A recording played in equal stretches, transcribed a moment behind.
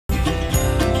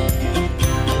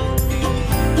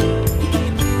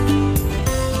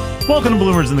Welcome to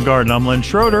Bloomers in the Garden. I'm Len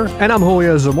Schroeder. And I'm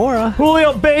Julio Zamora.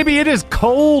 Julio, baby, it is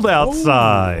cold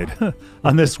outside.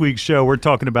 On this week's show, we're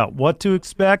talking about what to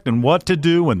expect and what to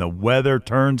do when the weather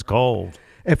turns cold.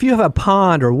 If you have a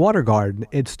pond or water garden,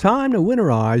 it's time to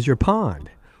winterize your pond.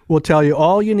 We'll tell you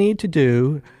all you need to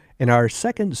do in our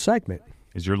second segment.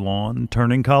 Is your lawn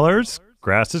turning colors?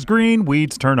 Grass is green,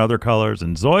 weeds turn other colors,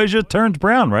 and zoysia turns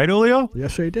brown, right, Julio?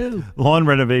 Yes, they do. Lawn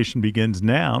renovation begins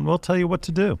now, and we'll tell you what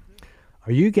to do.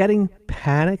 Are you getting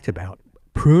panicked about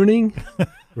pruning?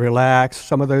 Relax.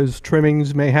 Some of those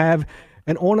trimmings may have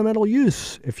an ornamental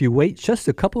use if you wait just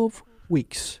a couple of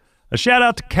weeks. A shout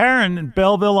out to Karen in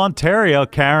Belleville, Ontario.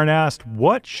 Karen asked,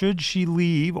 what should she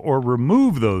leave or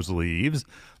remove those leaves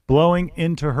blowing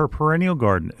into her perennial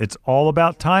garden? It's all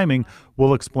about timing.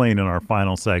 We'll explain in our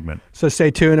final segment. So stay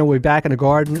tuned, and we'll be back in the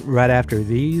garden right after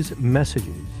these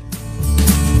messages.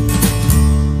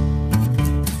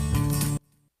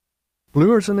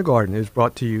 Bloomers in the Garden is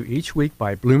brought to you each week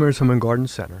by Bloomers Home and Garden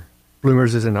Center.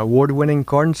 Bloomers is an award-winning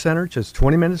garden center just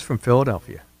 20 minutes from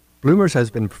Philadelphia. Bloomers has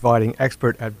been providing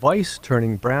expert advice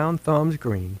turning brown thumbs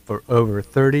green for over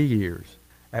 30 years.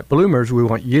 At Bloomers, we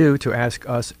want you to ask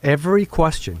us every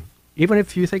question, even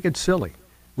if you think it's silly.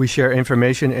 We share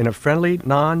information in a friendly,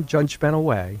 non-judgmental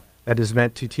way that is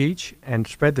meant to teach and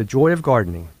spread the joy of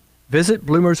gardening. Visit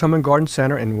Bloomers Home and Garden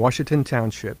Center in Washington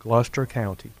Township, Gloucester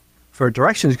County. For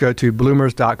directions, go to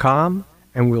bloomers.com,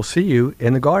 and we'll see you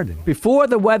in the garden. Before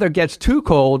the weather gets too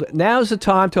cold, now's the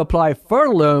time to apply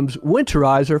Fertilome's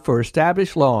Winterizer for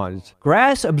established lawns.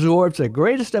 Grass absorbs the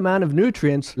greatest amount of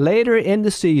nutrients later in the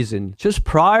season, just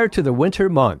prior to the winter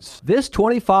months. This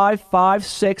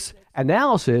 25-5-6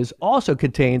 analysis also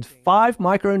contains 5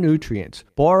 micronutrients: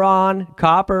 boron,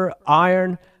 copper,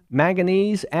 iron,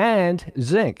 manganese, and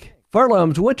zinc.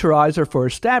 Fertilome's Winterizer for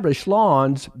established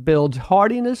lawns builds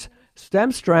hardiness,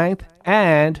 stem strength,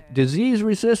 and disease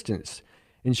resistance,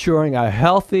 ensuring a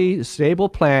healthy, stable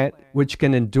plant which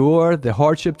can endure the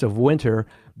hardships of winter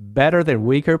better than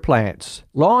weaker plants.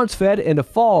 Lawns fed in the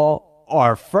fall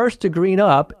are first to green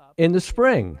up in the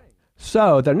spring.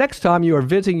 So, the next time you are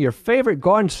visiting your favorite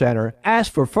garden center,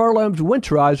 ask for Fertilome's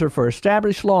Winterizer for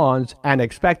established lawns and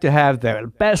expect to have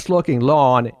the best-looking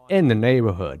lawn in the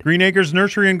neighborhood. Green Acres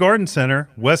Nursery and Garden Center,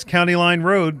 West County Line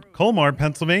Road, Colmar,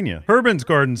 Pennsylvania. Herbin's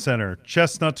Garden Center,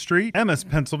 Chestnut Street, Emmis,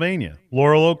 Pennsylvania.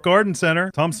 Laurel Oak Garden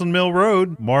Center, Thompson Mill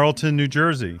Road, Marlton, New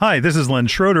Jersey. Hi, this is Len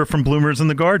Schroeder from Bloomers in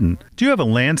the Garden. Do you have a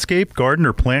landscape, garden,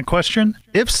 or plant question?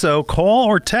 If so, call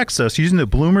or text us using the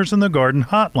Bloomers in the Garden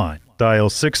hotline. Dial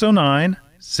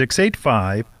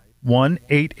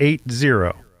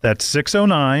 609-685-1880. That's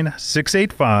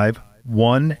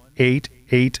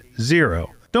 609-685-1880.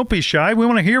 Don't be shy. We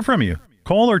want to hear from you.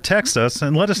 Call or text us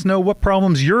and let us know what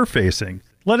problems you're facing.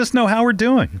 Let us know how we're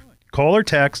doing. Call or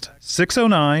text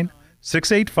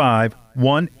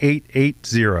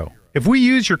 609-685-1880. If we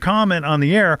use your comment on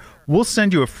the air, we'll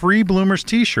send you a free Bloomers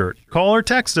t-shirt. Call or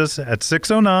text us at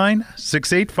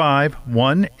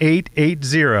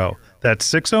 609-685-1880. That's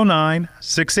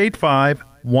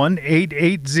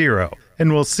 609-685-1880.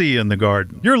 And we'll see you in the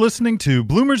garden. You're listening to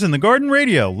Bloomers in the Garden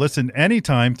Radio. Listen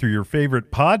anytime through your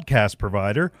favorite podcast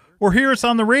provider or hear us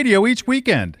on the radio each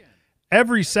weekend.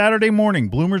 Every Saturday morning,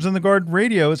 Bloomers in the Garden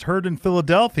Radio is heard in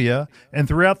Philadelphia and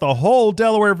throughout the whole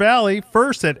Delaware Valley,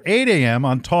 first at 8 a.m.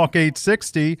 on Talk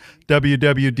 860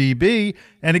 WWDB,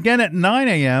 and again at 9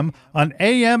 a.m. on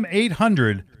AM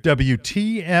 800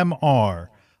 WTMR.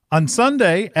 On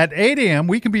Sunday at 8 a.m.,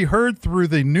 we can be heard through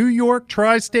the New York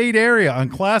tri-state area on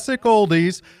Classic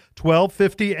Oldies,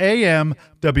 1250 a.m.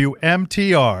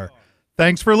 WMTR.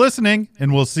 Thanks for listening,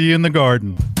 and we'll see you in the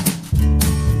garden.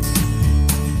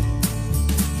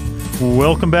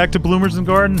 Welcome back to Bloomers in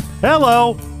the Garden.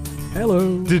 Hello.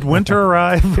 Hello. Did winter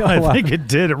arrive? I think it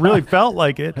did. It really felt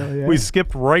like it. Yeah. We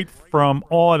skipped right from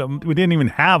autumn. We didn't even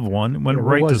have one. It went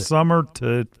right to summer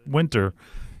to winter.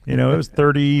 You know, it was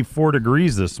 34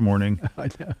 degrees this morning. I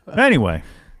know. Anyway,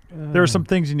 there are some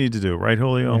things you need to do, right,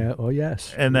 Julio? Yeah, oh,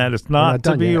 yes. And that is not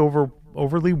to be yet.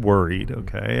 overly worried,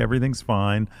 okay? Everything's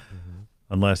fine.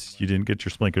 Unless you didn't get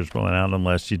your sprinklers blown out,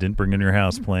 unless you didn't bring in your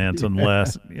house plants,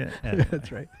 unless... Yeah, anyway.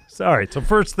 That's right. So, all right, so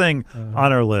first thing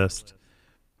on our list,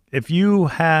 if you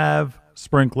have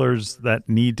sprinklers that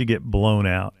need to get blown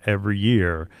out every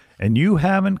year and you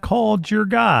haven't called your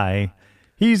guy,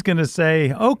 he's going to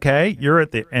say, okay, you're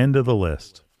at the end of the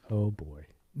list. Oh, boy.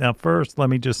 Now, first, let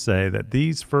me just say that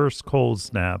these first cold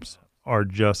snaps are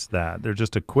just that. They're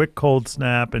just a quick cold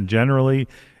snap, and generally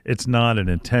it's not an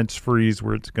intense freeze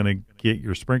where it's going to get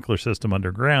your sprinkler system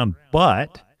underground,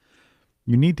 but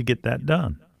you need to get that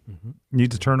done.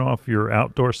 Need to turn off your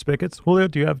outdoor spigots. Julio,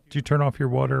 do you turn off your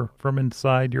water from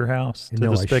inside your house to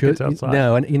the spigots outside?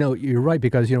 No, and you're right,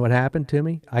 because you know what happened to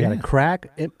me? I got a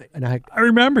crack, and I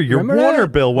remember your water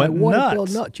bill went nuts. Bill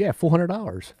nuts. Yeah,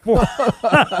 $400.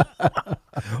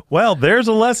 Well, there's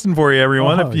a lesson for you,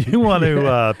 everyone. If you want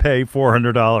to pay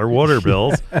 $400 water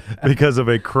bills because of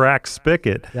a cracked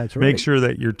spigot, that's right. Make sure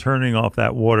that you're turning off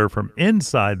that water from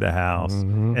inside the house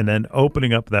and then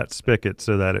opening up that spigot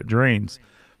so that it drains.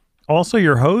 Also,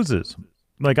 your hoses.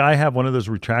 Like I have one of those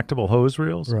retractable hose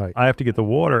reels. Right. I have to get the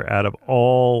water out of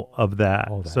all of that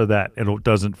so that it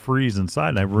doesn't freeze inside,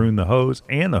 and I ruin the hose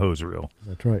and the hose reel.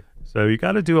 That's right. So you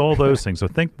got to do all those things. So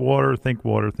think water, think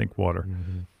water, think water.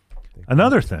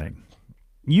 Another thing,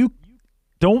 you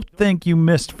don't think you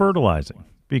missed fertilizing,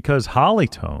 because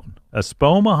Hollytone,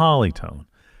 Espoma Hollytone,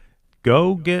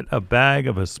 go get a bag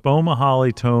of Espoma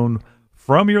Hollytone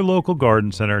from your local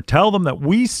garden center. Tell them that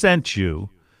we sent you.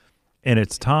 And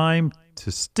it's time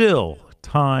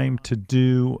to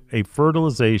do a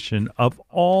fertilization of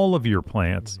all of your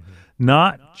plants,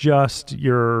 not just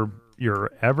your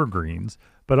evergreens,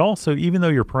 but also, even though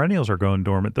your perennials are going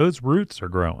dormant, those roots are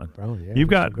growing. Oh, yeah,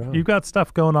 You've got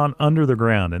stuff going on under the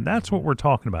ground, and that's what we're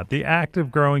talking about. The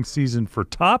active growing season for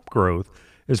top growth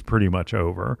is pretty much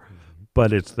over,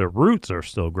 but it's the roots are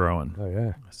still growing. Oh,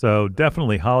 yeah. So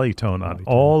definitely Hollytone on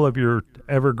all of your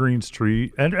evergreens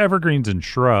and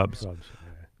shrubs.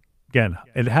 Again,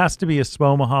 it has to be a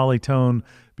Espoma Hollytone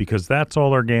because that's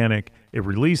all organic. It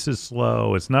releases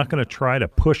slow. It's not going to try to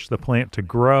push the plant to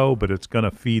grow, but it's going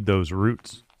to feed those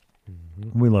roots.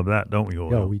 We love that, don't we,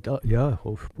 Julio? Yeah, we do. Yeah,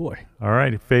 oh boy. All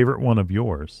right, favorite one of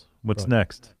yours. What's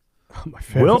next? My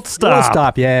favorite. Wilt Stop. Wilt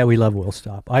Stop. Yeah, we love Wilt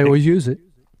Stop. I always use it.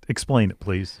 Explain it,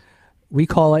 please. We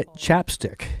call it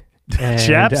chapstick. And,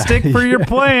 chapstick for your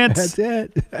plants. That's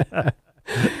it.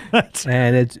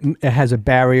 And it has a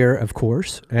barrier, of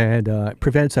course, and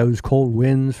prevents those cold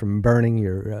winds from burning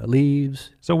your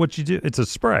leaves. So what you do, it's a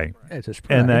spray. It's a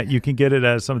spray. And that you can get it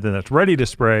as something that's ready to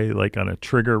spray, like on a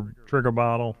trigger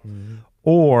bottle,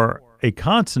 or a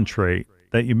concentrate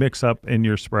that you mix up in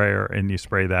your sprayer and you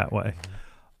spray that way.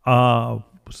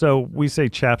 So we say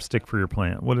chapstick for your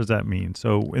plant. What does that mean?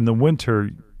 So in the winter,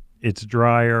 it's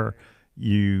drier.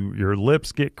 Your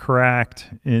lips get cracked,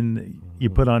 and you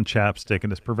put on chapstick,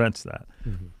 and this prevents that.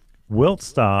 Wilt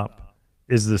Stop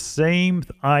is the same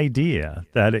idea,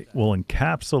 that it will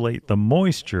encapsulate the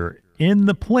moisture in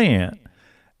the plant,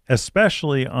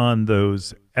 especially on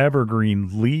those evergreen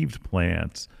leaved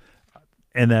plants,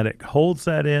 and that it holds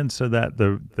that in so that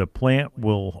the plant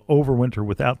will overwinter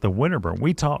without the winter burn.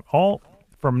 We talk all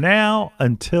from now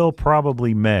until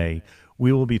probably May,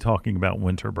 we will be talking about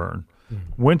winter burn.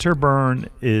 Winter burn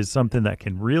is something that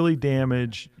can really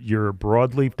damage your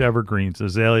broadleafed evergreens,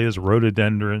 azaleas,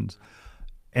 rhododendrons,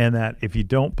 and that if you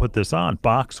don't put this on,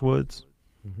 boxwoods.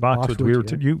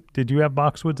 Did you have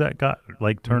boxwoods that got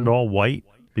turned all white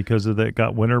because of that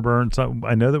got winter burn? So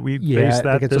I know that we faced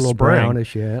that this a little spring.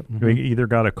 Brownish, yeah. We either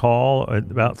got a call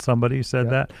about somebody said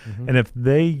that, and if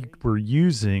they were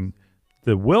using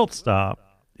the Wilt Stop,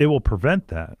 it will prevent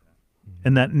that.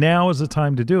 And that now is the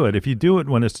time to do it. If you do it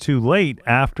when it's too late,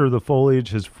 after the foliage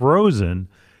has frozen,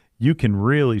 you can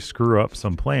really screw up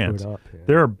some plants.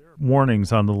 There are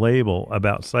warnings on the label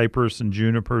about cypress and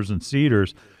junipers and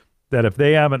cedars that if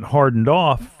they haven't hardened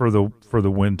off for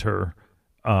the winter,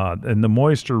 and the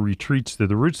moisture retreats to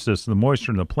the root system, the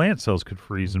moisture in the plant cells could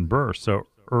freeze and burst. So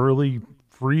early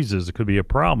freezes could be a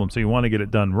problem. So you want to get it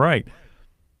done right.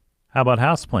 How about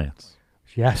houseplants?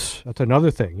 Yes, that's another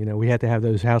thing. We had to have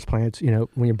those houseplants,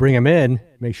 when you bring them in,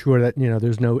 make sure that,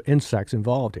 there's no insects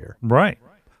involved here. Right.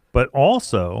 But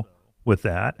also with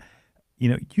that,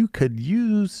 you could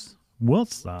use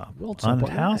Wilt Stop on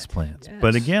houseplants. Yes.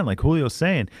 But again, like Julio's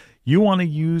saying, you want to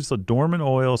use a dormant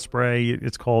oil spray.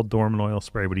 It's called dormant oil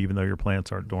spray, but even though your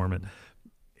plants aren't dormant,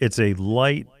 it's a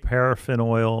light paraffin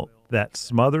oil that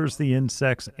smothers the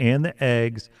insects and the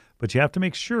eggs, but you have to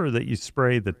make sure that you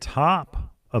spray the top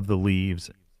of the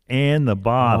leaves and the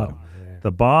bottom.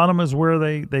 The bottom is where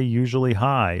they usually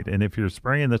hide, and if you're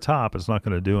spraying the top, it's not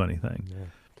going to do anything.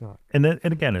 And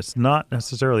again, it's not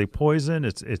necessarily poison.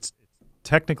 It's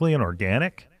technically an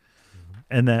organic,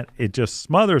 and that it just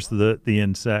smothers the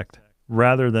insect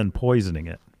rather than poisoning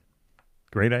it.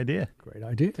 Great idea. Great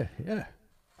idea. Yeah.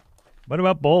 What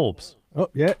about bulbs? Oh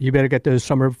yeah, you better get those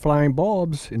summer flowering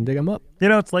bulbs and dig them up.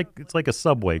 It's like a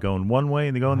subway going one way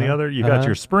and going the other. You got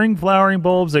your spring flowering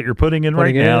bulbs that you're putting in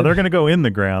right now. They're going to go in the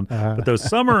ground, but those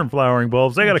summer and flowering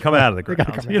bulbs, they got to come out of the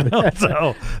ground.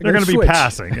 So they're going to be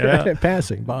passing,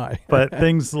 passing by. But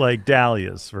things like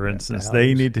dahlias, for instance,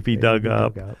 they need to be dug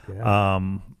up.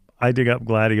 I dig up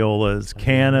gladiolas.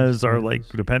 Cannas are like,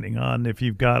 depending on if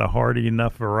you've got a hardy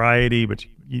enough variety, but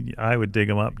I would dig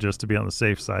them up just to be on the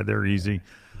safe side. They're easy.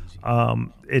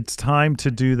 It's time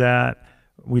to do that.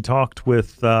 We talked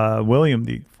with William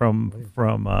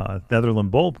from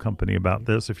Netherland Bulb Company about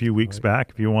this a few weeks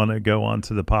back. If you want to go on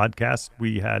to the podcast,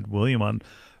 we had William on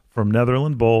from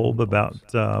Netherland Bulb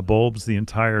about bulbs the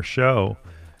entire show,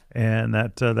 and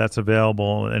that's available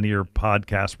on any of your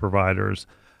podcast providers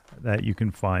that you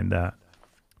can find that.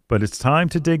 But it's time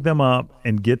to dig them up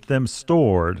and get them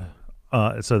stored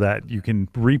so that you can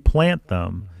replant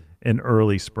them in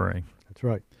early spring. That's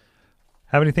right.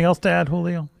 Have anything else to add,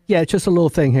 Julio? Yeah, it's just a little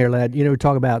thing here, lad. We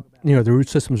talk about, the root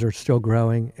systems are still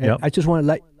growing. And I just want to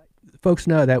let folks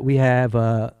know that we have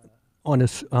on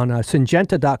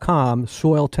Syngenta.com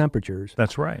soil temperatures.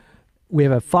 That's right. We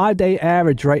have a 5-day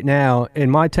average right now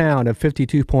in my town of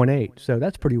 52.8. So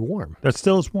that's pretty warm. That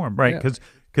still is warm, right?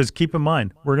 Because keep in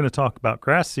mind, we're going to talk about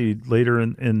grass seed later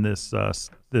in this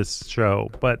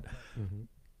show, but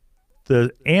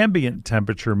the ambient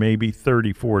temperature may be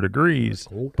 34 degrees,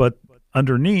 but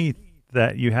underneath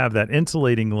that you have that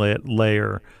insulating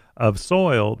layer of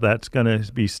soil that's going to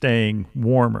be staying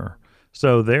warmer.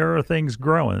 So there are things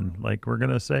growing, like we're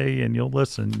going to say, and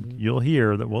you'll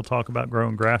hear that we'll talk about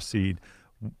growing grass seed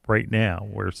right now,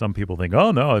 where some people think,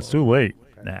 oh, no, it's too late.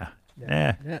 Nah.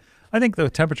 I think the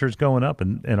temperature's going up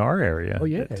in our area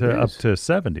up to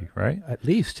 70, right? At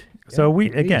least. So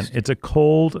it's a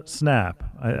cold snap.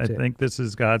 I think this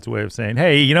is God's way of saying,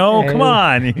 hey, come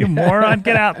on, you moron,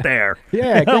 get out there.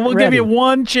 We'll give you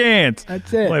one chance.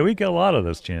 That's it. Boy, we get a lot of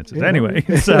those chances. Anyway,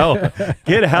 so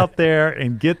get out there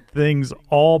and get things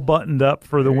all buttoned up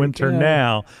for the winter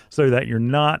now so that you're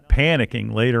not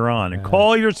panicking later on. And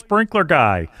call your sprinkler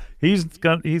guy. He's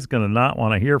gonna not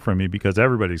want to hear from you because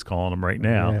everybody's calling him right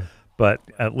now. Yeah. But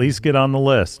at least get on the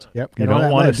list. Yep. You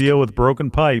don't want to deal with broken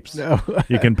pipes. No.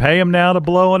 You can pay them now to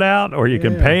blow it out, or you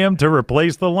can pay them to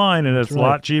replace the line, and it's a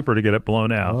lot cheaper to get it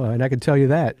blown out. Oh, and I can tell you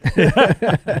that.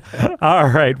 All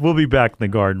right. We'll be back in the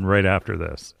garden right after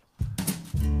this.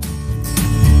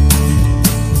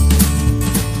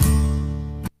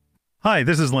 Hi,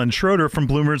 this is Len Schroeder from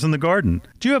Bloomers in the Garden.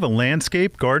 Do you have a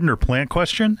landscape, garden, or plant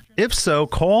question? If so,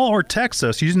 call or text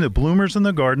us using the Bloomers in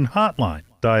the Garden hotline.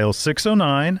 Dial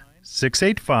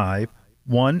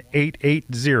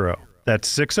 609-685-1880.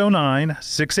 That's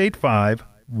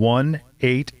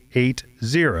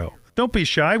 609-685-1880. Don't be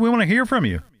shy. We want to hear from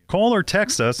you. Call or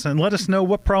text us and let us know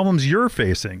what problems you're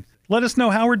facing. Let us know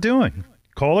how we're doing.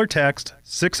 Call or text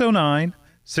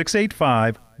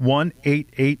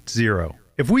 609-685-1880.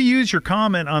 If we use your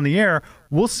comment on the air,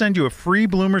 we'll send you a free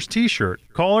Bloomers t-shirt.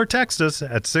 Call or text us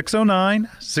at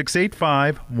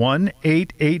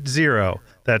 609-685-1880.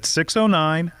 That's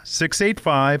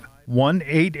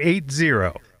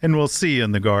 609-685-1880. And we'll see you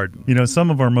in the garden. Some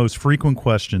of our most frequent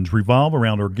questions revolve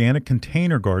around organic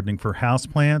container gardening for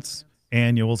houseplants,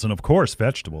 annuals, and of course,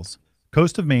 vegetables.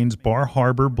 Coast of Maine's Bar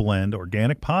Harbor Blend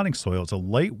Organic Potting Soil is a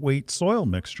lightweight soil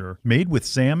mixture made with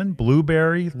salmon,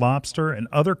 blueberry, lobster, and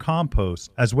other composts,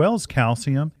 as well as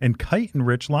calcium and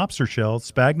chitin-rich lobster shells,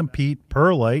 sphagnum peat,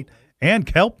 perlite, and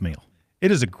kelp meal.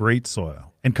 It is a great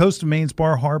soil. And Coast of Maine's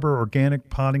Bar Harbor Organic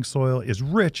Potting Soil is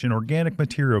rich in organic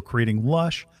material, creating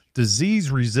lush,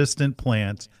 disease-resistant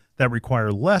plants that require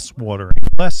less water and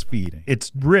less feeding.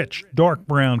 Its rich, dark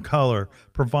brown color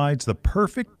provides the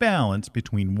perfect balance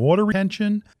between water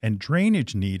retention and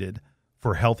drainage needed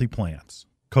for healthy plants.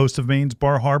 Coast of Maine's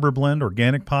Bar Harbor Blend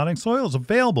Organic Potting Soil is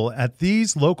available at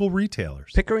these local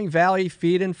retailers. Pickering Valley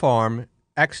Feed and Farm,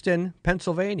 Exton,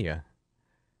 Pennsylvania.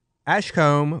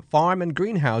 Ashcombe Farm and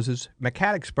Greenhouses,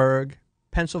 Mechanicsburg,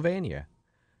 Pennsylvania.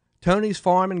 Tony's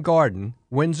Farm and Garden,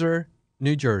 Windsor,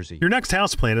 New Jersey. Your next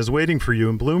houseplant is waiting for you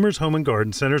in Bloomers Home and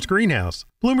Garden Center's greenhouse.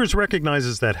 Bloomers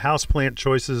recognizes that houseplant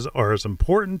choices are as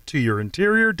important to your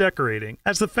interior decorating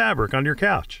as the fabric on your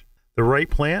couch. The right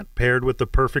plant, paired with the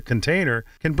perfect container,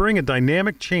 can bring a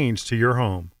dynamic change to your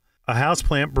home. A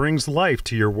houseplant brings life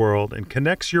to your world and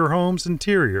connects your home's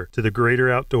interior to the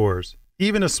greater outdoors.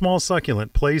 Even a small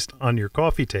succulent placed on your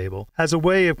coffee table has a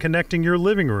way of connecting your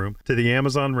living room to the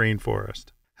Amazon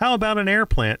rainforest. How about an air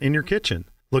plant in your kitchen?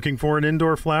 Looking for an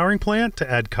indoor flowering plant to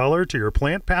add color to your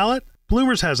plant palette?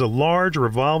 Bloomers has a large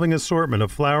revolving assortment of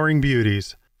flowering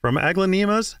beauties. From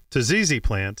aglaonemas to ZZ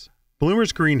plants,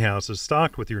 Bloomers Greenhouse is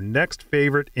stocked with your next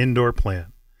favorite indoor plant.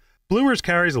 Bloomers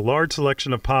carries a large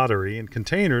selection of pottery and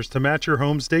containers to match your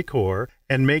home's decor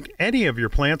and make any of your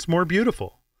plants more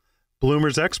beautiful.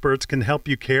 Bloomers experts can help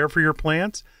you care for your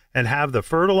plants and have the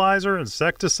fertilizer,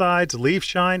 insecticides, leaf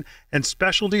shine, and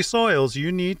specialty soils you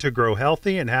need to grow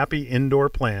healthy and happy indoor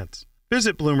plants.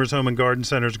 Visit Bloomers Home and Garden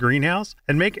Center's greenhouse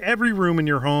and make every room in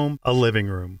your home a living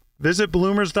room. Visit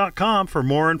bloomers.com for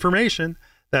more information.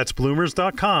 That's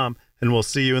bloomers.com, and we'll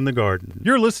see you in the garden.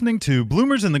 You're listening to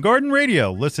Bloomers in the Garden Radio.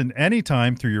 Listen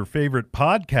anytime through your favorite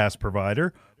podcast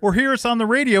provider or hear us on the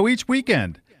radio each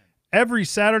weekend. Every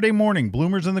Saturday morning,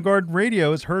 Bloomers in the Garden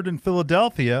Radio is heard in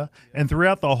Philadelphia and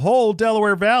throughout the whole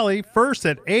Delaware Valley, first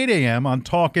at 8 a.m. on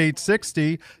Talk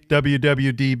 860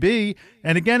 WWDB,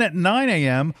 and again at 9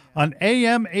 a.m. on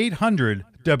AM 800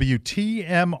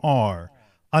 WTMR.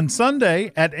 On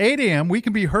Sunday at 8 a.m., we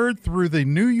can be heard through the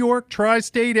New York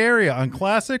tri-state area on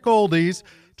Classic Oldies,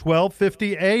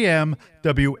 1250 a.m.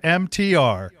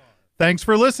 WMTR. Thanks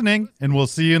for listening, and we'll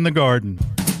see you in the garden.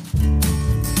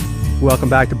 Welcome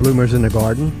back to Bloomers in the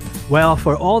Garden. Well,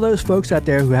 for all those folks out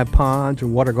there who have ponds or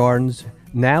water gardens,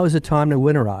 now is the time to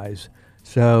winterize.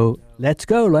 So let's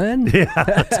go, Len. Yeah,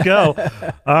 let's go.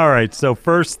 All right, so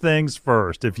first things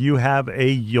first. If you have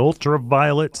a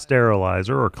ultraviolet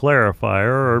sterilizer or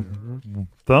clarifier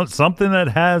or something that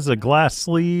has a glass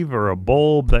sleeve or a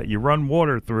bulb that you run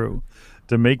water through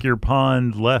to make your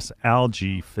pond less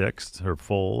algae fixed or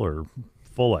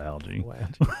full algae.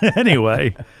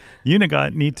 Anyway, you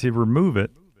need to remove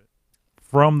it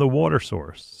from the water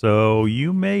source. So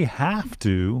you may have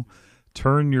to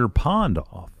turn your pond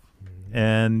off.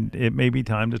 And it may be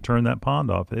time to turn that pond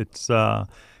off. It's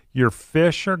your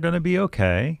fish are going to be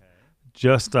okay.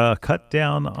 Just cut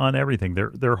down on everything.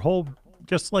 Their whole,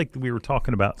 just like we were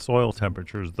talking about soil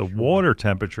temperatures, the water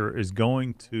temperature is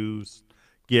going to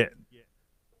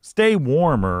stay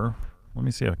warmer. Let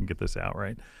me see if I can get this out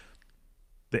right.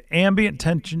 The ambient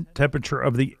temperature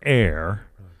of the air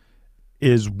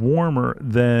is warmer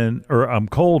than,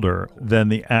 colder than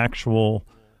the actual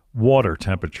water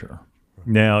temperature.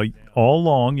 Now, all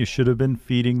along, you should have been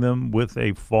feeding them with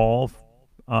a fall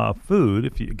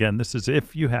food. This is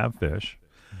if you have fish,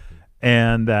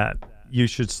 and that you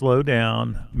should slow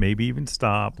down, maybe even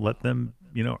stop, let them,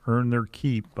 earn their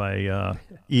keep by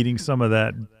eating some of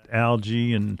that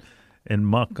algae and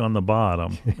muck on the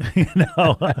bottom.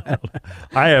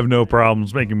 I have no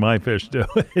problems making my fish do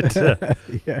it.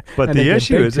 But and the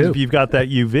issue is if you've got that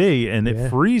UV and it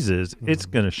freezes, it's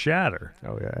going to shatter.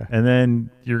 Oh, yeah. And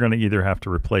then you're going to either have to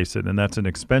replace it, and that's an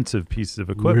expensive piece of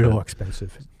equipment. Real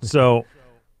expensive. So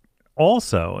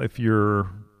also, if you're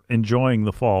enjoying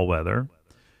the fall weather,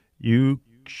 you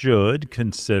should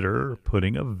consider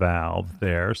putting a valve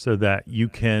there so that you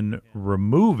can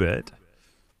remove it,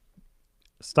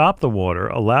 stop the water,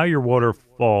 allow your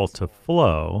waterfall to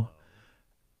flow,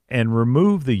 and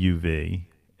remove the UV,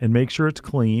 and make sure it's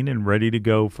clean and ready to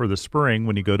go for the spring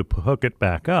when you go to hook it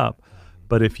back up.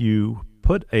 But if you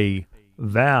put a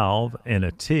valve and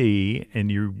a T and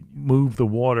you move the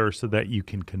water so that you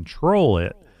can control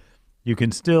it, you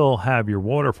can still have your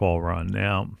waterfall run.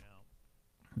 Now,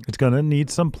 it's going to need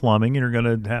some plumbing, and you're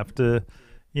going to have to,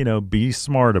 be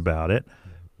smart about it.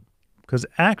 Because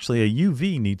actually, a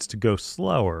UV needs to go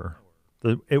slower.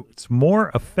 It's more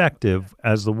effective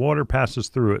as the water passes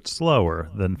through it slower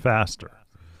than faster.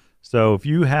 So if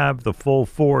you have the full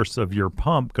force of your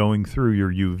pump going through your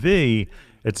UV,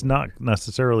 it's not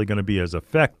necessarily going to be as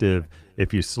effective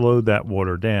if you slowed that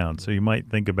water down. So you might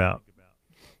think about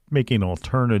making an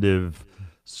alternative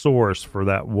source for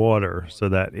that water so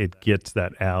that it gets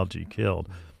that algae killed.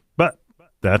 But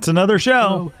that's another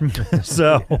show.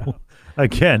 So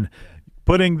again,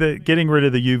 getting rid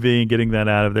of the UV and getting that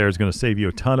out of there is going to save you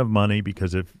a ton of money,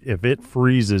 because if it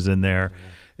freezes in there,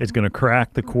 it's going to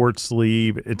crack the quartz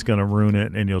sleeve, it's going to ruin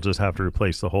it, and you'll just have to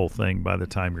replace the whole thing by the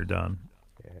time you're done.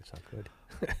 Yeah, it's not good.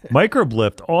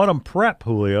 Microblift autumn prep,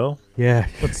 Julio. Yeah.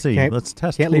 Let's see. Let's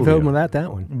test Can't Julio. leave home without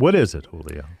that one. What is it,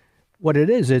 Julio? What it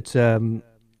is, it's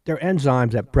they're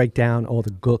enzymes that break down all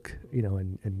the gook,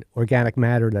 and organic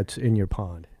matter that's in your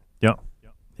pond.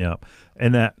 Yep.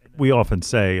 And that we often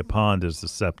say a pond is the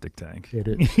septic tank. It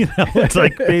is. It's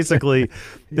like basically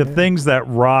the things that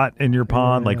rot in your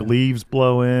pond, like leaves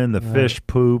blow in, the fish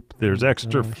poop, there's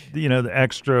extra, the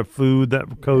extra food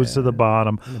that goes to the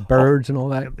bottom. And the birds and all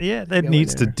that. Yeah, that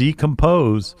needs to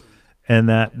decompose. And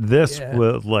that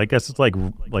will, I guess it's like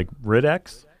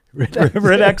Rid-X.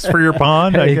 Rid-X for your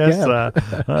pond, I guess.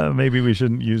 Maybe we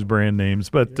shouldn't use brand names,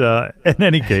 but in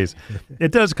any case,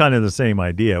 it does kind of the same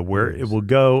idea, where it will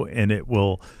go and it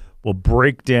will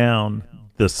break down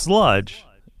the sludge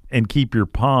and keep your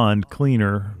pond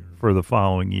cleaner for the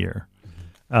following year.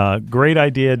 Great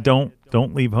idea. Don't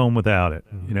leave home without it.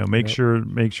 Make sure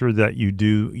that you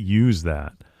do use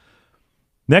that.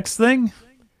 Next thing,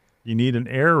 you need an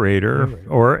aerator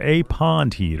or a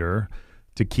pond heater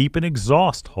to keep an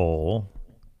exhaust hole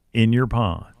in your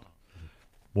pond.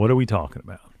 What are we talking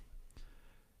about?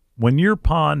 when your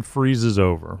pond freezes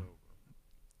over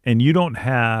and you don't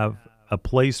have a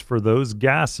place for those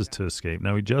gases to escape.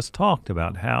 Now, we just talked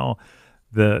about how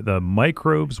the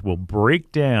microbes will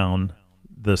break down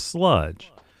the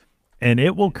sludge, and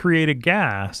it will create a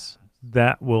gas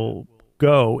that will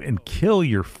go and kill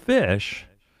your fish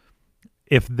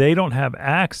if they don't have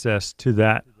access to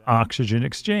that oxygen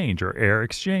exchange or air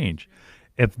exchange.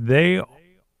 If they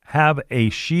have a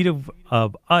sheet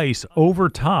of ice over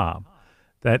top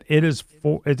that it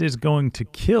is going to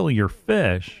kill your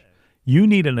fish, you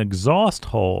need an exhaust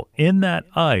hole in that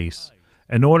ice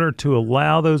in order to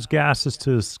allow those gases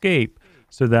to escape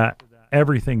so that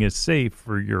everything is safe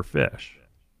for your fish.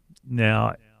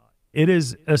 Now, it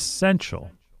is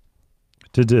essential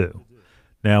to do.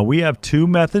 Now, we have two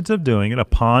methods of doing it. A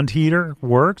pond heater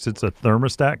works. It's a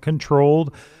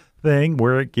thermostat-controlled thing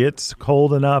where it gets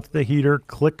cold enough, the heater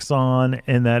clicks on,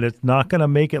 and that it's not going to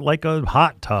make it like a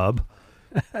hot tub.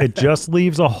 It just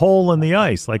leaves a hole in the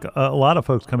ice. Like a lot of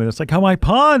folks come in, it's like, how my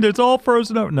pond, it's all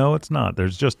frozen over. No, it's not.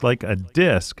 There's just like a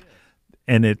disc,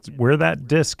 and it's where that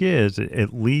disc is,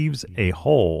 it leaves a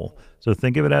hole. So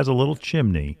think of it as a little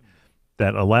chimney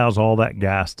that allows all that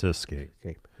gas to escape.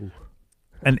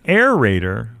 An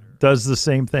aerator does the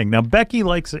same thing. Now, Becky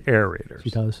likes aerators.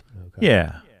 She does? Okay.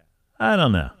 Yeah. I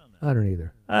don't know. I don't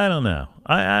either. I don't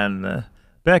know.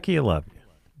 Becky, I love you.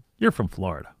 You're from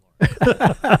Florida.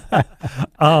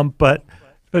 But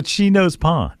she knows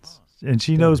ponds, and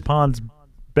she knows ponds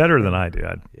better than I do.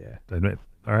 I'd admit.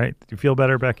 All right. Do you feel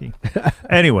better, Becky?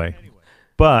 Anyway,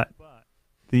 but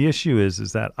the issue is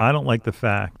that I don't like the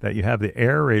fact that you have the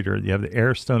aerator, you have the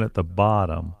air stone at the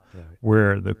bottom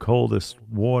where the coldest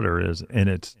water is, and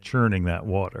it's churning that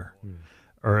water.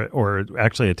 Or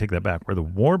actually, I take that back, where the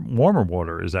warmer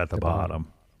water is at the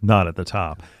bottom, not at the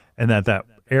top, and that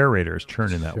aerator is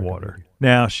churning that water.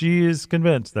 Now, she is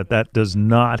convinced that does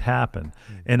not happen.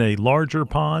 In a larger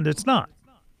pond, it's not.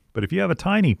 But if you have a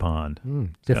tiny pond,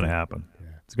 it's going to happen. Yeah.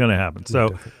 It's going to happen.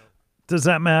 So does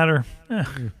that matter?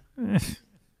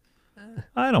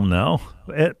 I don't know.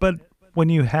 But when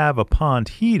you have a pond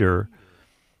heater,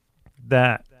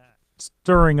 that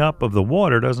stirring up of the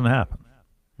water doesn't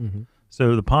happen.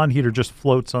 So the pond heater just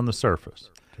floats on the surface.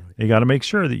 You got to make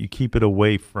sure that you keep it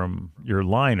away from your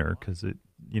liner, because it,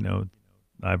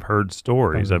 I've heard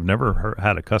stories. I've never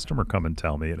had a customer come and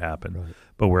tell me it happened,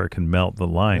 but where it can melt the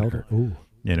liner.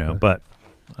 But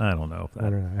I don't know if that. I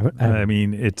don't know. I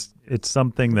mean, it's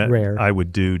something that rare. I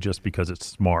would do just because it's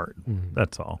smart.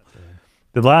 That's all.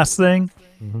 The last thing,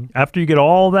 after you get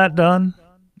all that done,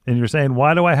 and you're saying,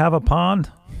 why do I have a pond?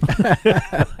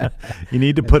 You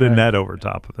need to put a net over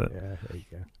top of it. Yeah, there you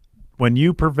go. When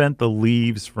you prevent the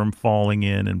leaves from falling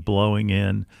in and blowing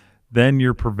in, then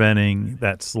you're preventing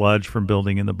that sludge from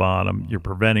building in the bottom. You're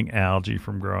preventing algae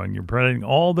from growing. You're preventing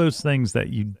all those things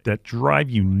that drive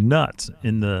you nuts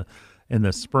in the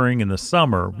spring and the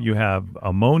summer. You have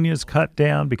ammonia's cut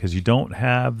down because you don't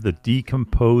have the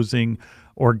decomposing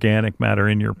organic matter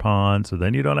in your pond, so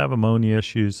then you don't have ammonia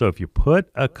issues. So if you put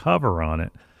a cover on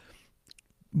it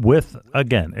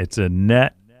it's a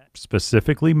net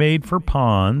specifically made for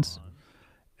ponds,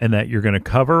 and that you're going to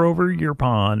cover over your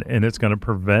pond, and it's going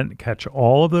to catch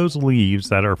all of those leaves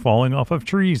that are falling off of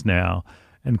trees now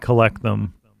and collect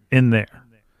them in there.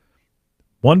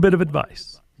 One bit of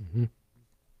advice.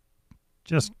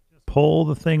 Just pull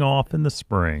the thing off in the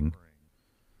spring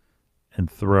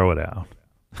and throw it out.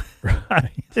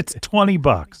 It's $20.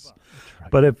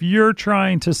 Right. But if you're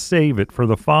trying to save it for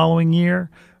the following year,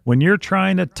 when you're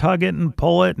trying to tug it and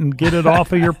pull it and get it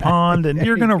off of your pond, and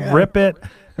you're going to rip it,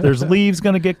 there's leaves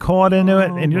going to get caught into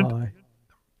it, and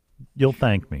you'll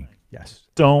thank me. Yes.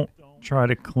 Don't try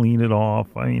to clean it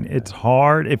off. I mean, it's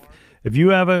hard. If you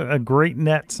have a great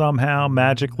net somehow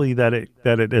magically that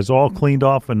it is all cleaned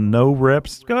off and no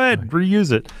rips, go ahead,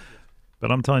 reuse it.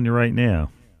 But I'm telling you right now,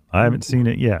 I haven't seen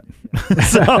it yet.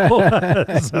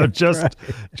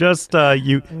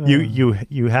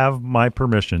 You have my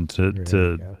permission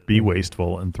to be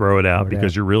wasteful and throw it out,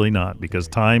 because you're really not, because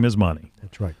time is money.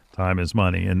 That's right. Time is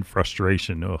money, and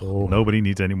frustration. Nobody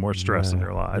needs any more stress in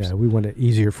their lives. Yeah, we want it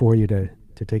easier for you to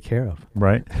take care of.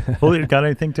 Right. Well, you got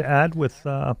anything to add with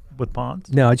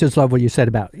ponds? No, I just love what you said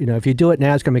about, if you do it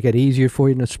now, it's going to make it easier for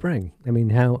you in the spring. I mean,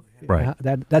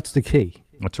 that's the key.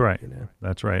 That's right.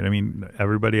 That's right. I mean,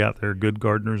 everybody out there, good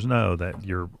gardeners, know that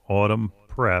your autumn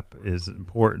prep is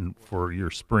important for your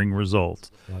spring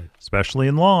results, especially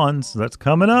in lawns. That's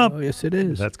coming up. Oh, yes, it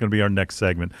is. That's going to be our next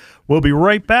segment. We'll be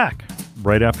right back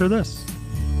right after this.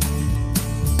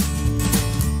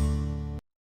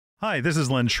 Hi, this is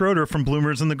Len Schroeder from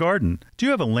Bloomers in the Garden. Do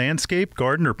you have a landscape,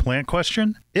 garden, or plant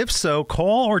question? If so,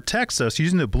 call or text us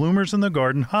using the Bloomers in the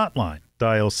Garden hotline.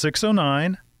 Dial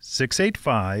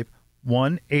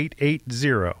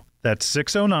 609-685-1880. That's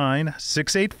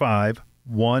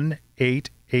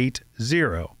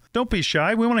 609-685-1880. Don't be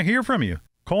shy. We want to hear from you.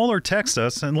 Call or text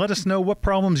us and let us know what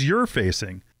problems you're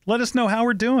facing. Let us know how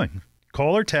we're doing.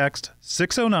 Call or text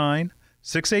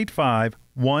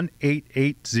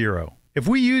 609-685-1880. If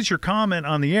we use your comment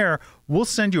on the air, we'll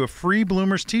send you a free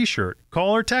Bloomers t-shirt.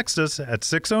 Call or text us at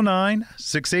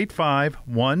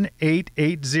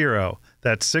 609-685-1880.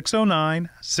 That's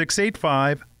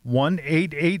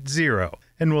 609-685-1880.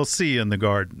 And we'll see you in the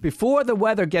garden. Before the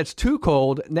weather gets too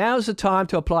cold, now's the time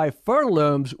to apply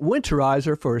Fertilome's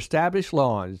Winterizer for established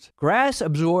lawns. Grass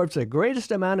absorbs the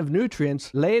greatest amount of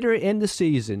nutrients later in the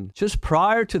season, just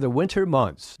prior to the winter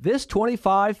months. This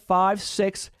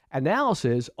 25-5-6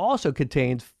 analysis also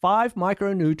contains 5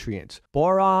 micronutrients: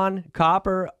 boron,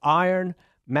 copper, iron,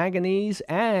 manganese,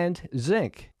 and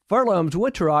zinc. Fertilome's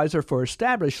Winterizer for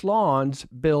established lawns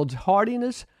builds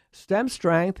hardiness, stem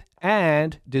strength,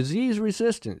 and disease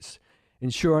resistance,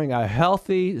 ensuring a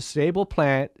healthy, stable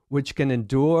plant which can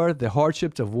endure the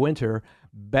hardships of winter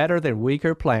better than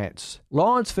weaker plants.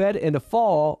 Lawns fed in the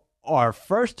fall are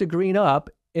first to green up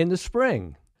in the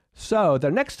spring. So, the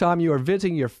next time you are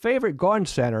visiting your favorite garden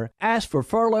center, ask for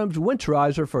Fertilome's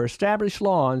Winterizer for established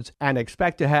lawns and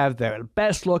expect to have the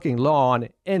best-looking lawn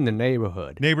in the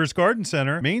neighborhood. Neighbors Garden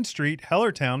Center, Main Street,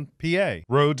 Hellertown, PA.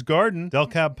 Rhodes Garden,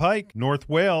 Delcab Pike, North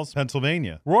Wales,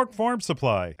 Pennsylvania. Rourke Farm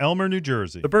Supply, Elmer, New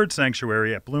Jersey. The Bird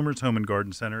Sanctuary at Bloomers Home and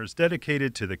Garden Center is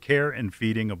dedicated to the care and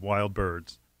feeding of wild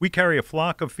birds. We carry a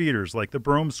flock of feeders like the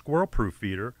Brome Squirrel-Proof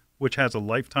Feeder, which has a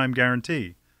lifetime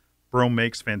guarantee. Brome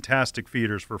makes fantastic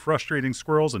feeders for frustrating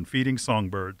squirrels and feeding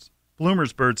songbirds.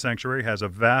 Bloomers Bird Sanctuary has a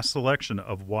vast selection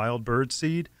of wild bird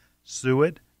seed,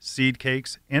 suet, seed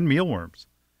cakes, and mealworms.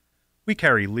 We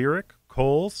carry Lyric,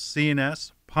 Coles,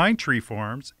 C&S, Pine Tree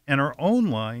Farms, and our own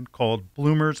line called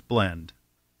Bloomers Blend.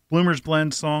 Bloomers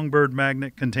Blend Songbird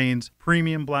Magnet contains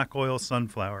premium black oil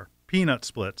sunflower, peanut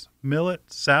splits, millet,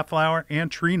 safflower,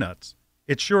 and tree nuts.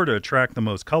 It's sure to attract the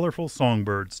most colorful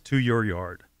songbirds to your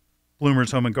yard.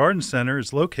 Bloomers Home and Garden Center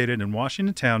is located in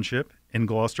Washington Township in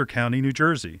Gloucester County, New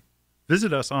Jersey.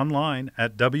 Visit us online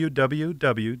at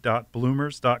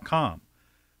www.bloomers.com.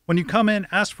 When you come in,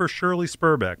 ask for Shirley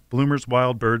Spurbeck, Bloomers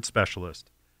Wild Bird Specialist.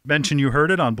 Mention you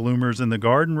heard it on Bloomers in the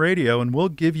Garden Radio, and we'll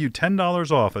give you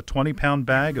 $10 off a 20-pound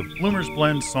bag of Bloomers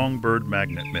Blend Songbird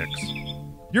Magnet Mix.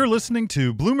 You're listening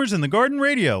to Bloomers in the Garden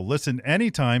Radio. Listen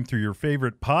anytime through your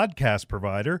favorite podcast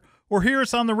provider or hear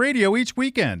us on the radio each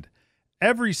weekend.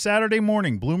 Every Saturday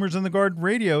morning, Bloomers in the Garden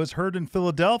Radio is heard in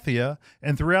Philadelphia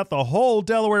and throughout the whole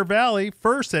Delaware Valley,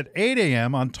 first at 8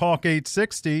 a.m. on Talk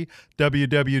 860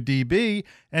 WWDB,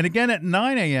 and again at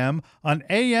 9 a.m. on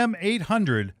AM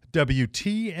 800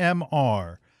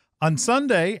 WTMR. On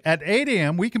Sunday at 8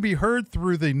 a.m., we can be heard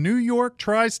through the New York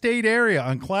tri-state area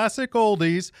on Classic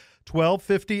Oldies,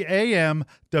 1250 a.m.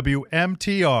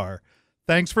 WMTR.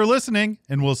 Thanks for listening,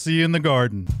 and we'll see you in the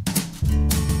garden.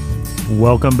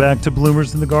 Welcome back to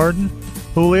Bloomers in the Garden.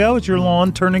 Julio, is your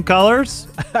lawn turning colors?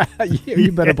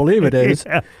 You better believe it is.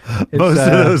 Yeah. Most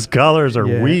of those colors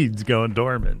are weeds going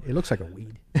dormant. It looks like a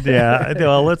weed. Yeah.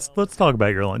 Well, let's talk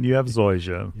about your lawn. You have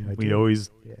zoysia. Yeah, we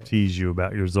always tease you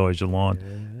about your zoysia lawn.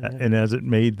 Yeah. And has it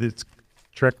made its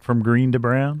trek from green to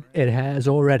brown? It has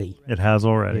already. It has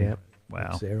already. Yeah.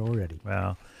 Wow. It's there already.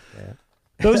 Wow. Yeah.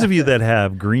 Those of you that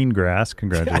have green grass,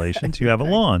 congratulations. You have a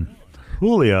lawn.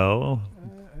 Julio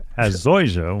has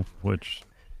zoysia, which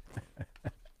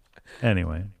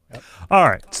anyway. All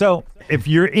right. So if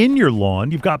you're in your lawn,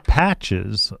 you've got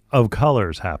patches of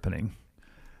colors happening.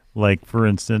 Like, for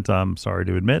instance, I'm sorry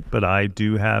to admit, but I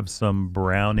do have some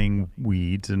browning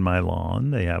weeds in my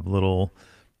lawn. They have little,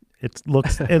 it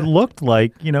looked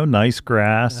like, nice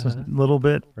grass, a little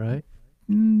bit right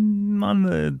on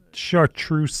the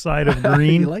chartreuse side of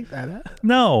green. You like that, huh?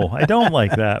 No, I don't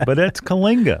like that, but it's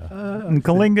Kalinga. And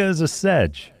Kalinga is a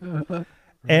sedge.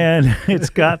 And it's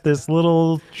got this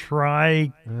little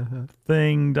thing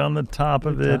on the top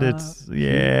of it. It's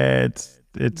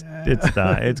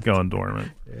going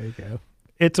dormant. There you go.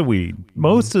 It's a weed.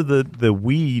 Most of the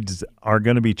weeds are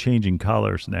going to be changing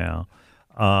colors now.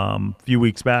 A few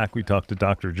weeks back, we talked to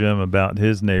Dr. Jim about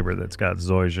his neighbor that's got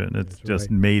zoysia, and it's just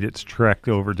made its trek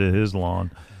over to his lawn.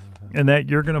 And that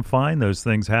you're going to find those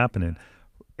things happening.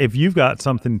 If you've got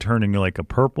something turning like a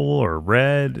purple or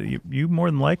red, you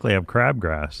more than likely have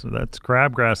crabgrass. So that's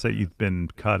crabgrass that you've been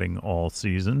cutting all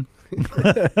season.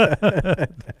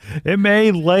 It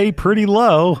may lay pretty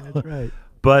low, that's right.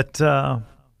 but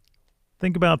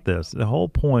think about this. The whole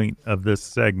point of this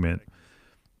segment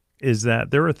is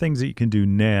that there are things that you can do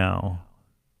now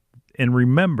and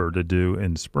remember to do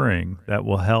in spring that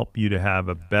will help you to have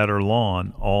a better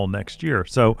lawn all next year.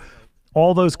 So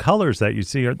all those colors that you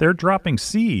see, they're dropping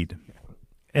seed,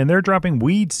 and they're dropping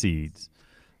weed seeds,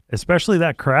 especially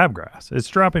that crabgrass. It's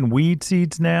dropping weed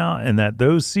seeds now, and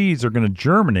those seeds are going to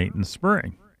germinate in the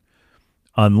spring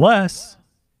unless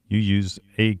you use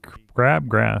a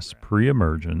crabgrass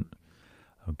pre-emergent,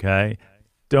 okay?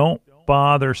 Don't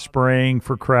bother spraying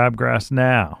for crabgrass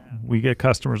now. We get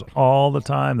customers all the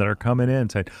time that are coming in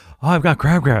saying, oh, I've got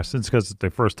crabgrass. It's because it's the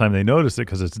first time they notice it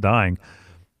because it's dying.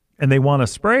 And they want to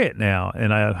spray it now.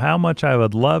 And how much I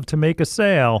would love to make a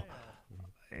sale,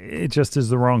 it just is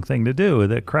the wrong thing to do.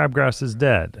 That crabgrass is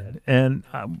dead. And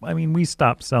I mean, we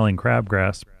stopped selling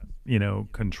crabgrass,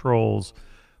 controls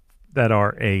that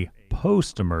are a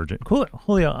post-emergent.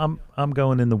 Julio, I'm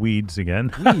going in the weeds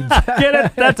again. Weeds. Get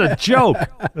it? That's a joke.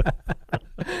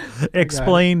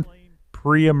 Explain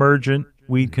pre-emergent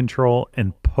weed control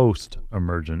and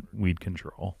post-emergent weed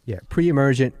control. Yeah,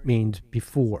 pre-emergent means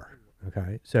before.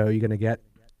 Okay, so you're going to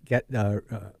get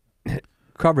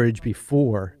coverage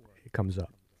before it comes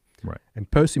up. Right. And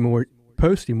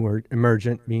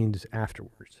post-emergent means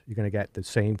afterwards. You're going to get the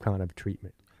same kind of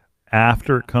treatment.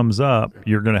 After it comes up,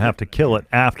 you're going to have to kill it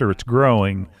after it's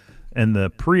growing, and the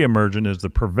pre-emergent is the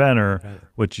preventer,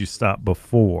 which you stop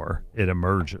before it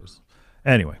emerges.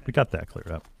 Anyway, we got that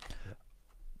cleared up.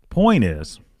 Point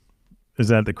is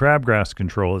that the crabgrass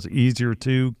control is easier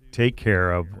to take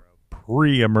care of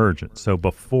pre-emergent, so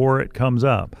before it comes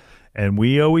up. And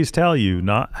we always tell you,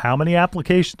 not how many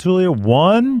applications, Julio?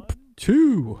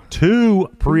 Two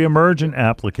pre-emergent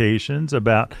applications,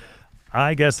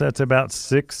 I guess that's about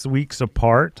 6 weeks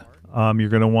apart. You're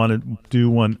going to want to do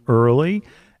one early,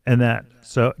 and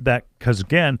because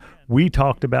again, we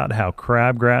talked about how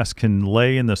crabgrass can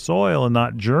lay in the soil and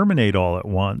not germinate all at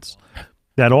once.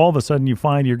 That all of a sudden you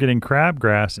find you're getting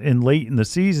crabgrass in late in the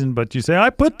season, but you say, I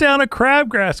put down a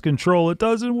crabgrass control, it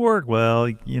doesn't work. Well,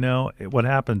 what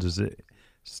happens is it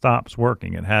stops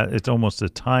working. It's almost a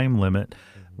time limit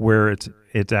where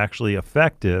it's actually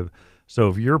effective. So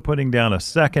if you're putting down a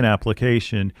second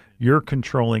application, you're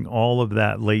controlling all of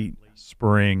that late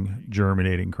spring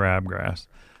germinating crabgrass.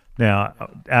 Now,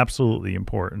 absolutely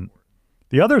important.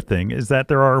 The other thing is that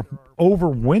there are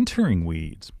overwintering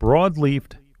weeds,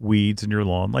 broadleafed weeds in your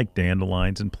lawn like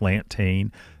dandelions and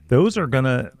plantain. They're going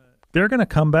to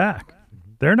come back.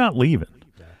 They're not leaving.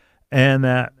 And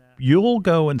that you'll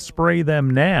go and spray them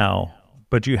now,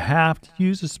 but you have to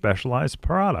use a specialized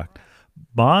product.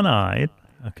 Bonide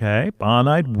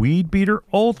Weed Beater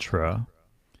Ultra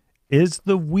is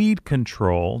the weed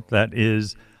control that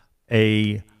is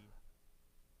a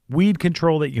weed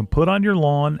control that you can put on your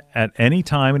lawn at any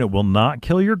time, and it will not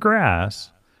kill your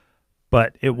grass,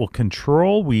 but it will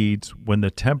control weeds when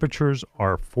the temperatures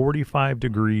are 45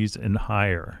 degrees and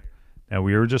higher. Now,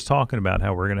 we were just talking about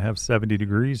how we're going to have 70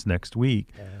 degrees next week.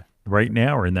 Right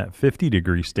now, we're in that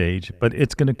 50-degree stage, but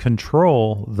it's going to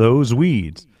control those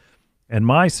weeds. And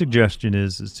my suggestion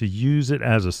is to use it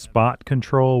as a spot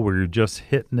control where you're just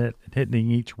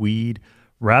hitting each weed,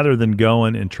 rather than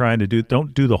going and trying to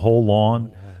don't do the whole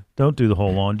lawn. Don't do the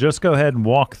whole lawn. Just go ahead and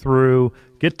walk through,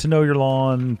 get to know your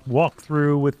lawn, walk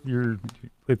through with your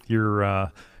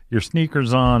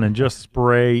sneakers on, and just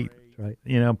spray. Right.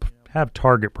 Have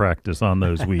target practice on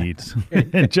those weeds,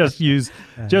 and just use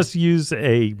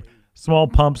a small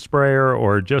pump sprayer,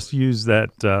 or just use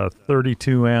that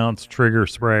 32-ounce trigger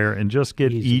sprayer, and just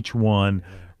get each one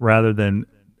rather than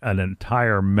an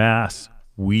entire mass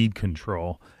weed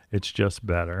control. It's just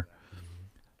better.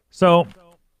 So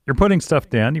you're putting stuff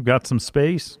down. You've got some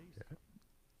space.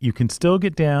 You can still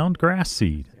get down grass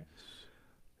seed.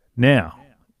 Now,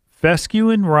 fescue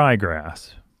and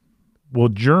ryegrass will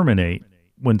germinate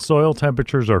when soil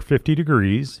temperatures are 50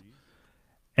 degrees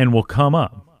and will come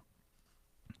up.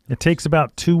 It takes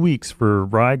about 2 weeks for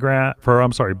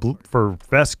for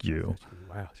fescue.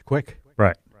 Wow, it's quick.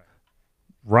 Right.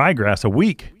 Ryegrass, a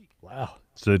week. Wow.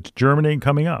 So it's germinating,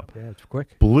 coming up. Yeah, it's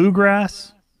quick.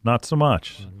 Bluegrass, not so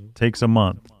much. Takes a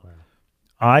month. Wow.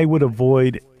 I would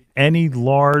avoid any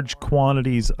large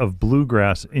quantities of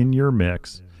bluegrass in your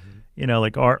mix.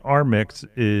 Like our mix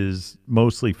is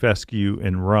mostly fescue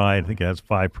and rye. I think it has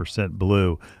 5%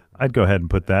 blue. I'd go ahead and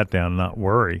put that down and not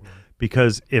worry.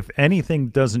 Because if anything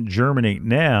doesn't germinate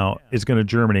now, it's going to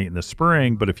germinate in the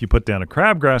spring. But if you put down a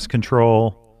crabgrass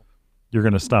control, you're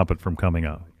going to stop it from coming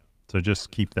up. So just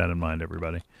keep that in mind,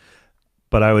 everybody.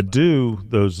 But I would do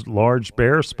those large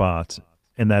bare spots,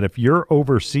 and that if you're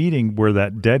overseeding where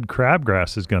that dead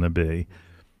crabgrass is going to be,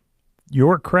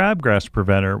 your crabgrass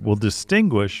preventer will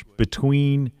distinguish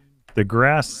between the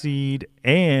grass seed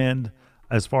and,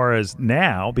 as far as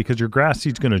now, because your grass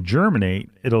seed's going to germinate,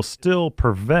 it'll still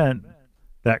prevent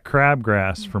that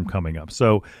crabgrass from coming up.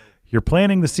 So you're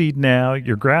planting the seed now,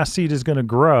 your grass seed is going to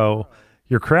grow,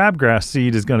 your crabgrass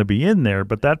seed is going to be in there,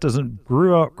 but that doesn't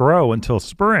grow until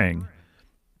spring.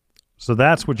 So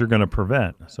that's what you're going to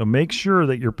prevent. So make sure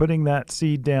that you're putting that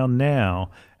seed down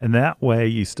now, and that way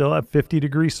you still have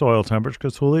 50-degree soil temperature,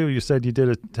 because Julio, you said you did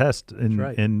a test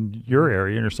in your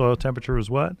area, and your soil temperature was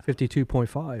what?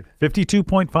 52.5.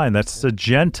 52.5. That's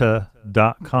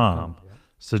Sagenta.com.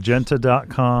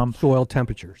 Sagenta.com. Soil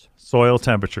temperatures. Soil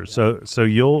temperature. So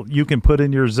you can put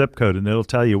in your zip code, and it'll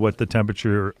tell you what the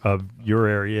temperature of your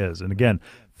area is. And again,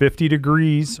 50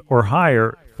 degrees or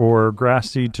higher for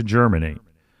grass seed to germinate.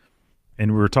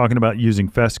 And we were talking about using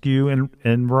fescue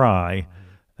and rye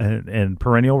and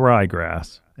perennial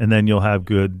ryegrass, and then you'll have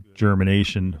good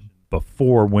germination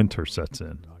before winter sets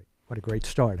in. What a great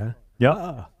start, huh? Yep.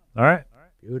 All right.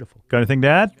 Beautiful. Got anything to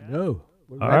add? No.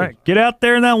 All right. Get out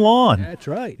there in that lawn. That's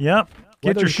right. Yep.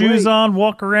 Get your Weather's shoes great. on,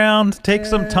 walk around, take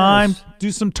some time, do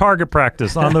some target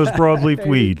practice on those broadleaf There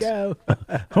you weeds. go.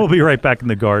 We'll be right back in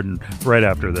the garden right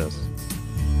after this.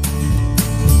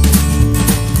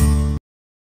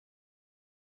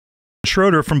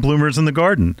 Schroeder from Bloomers in the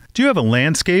Garden. Do you have a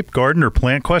landscape, garden, or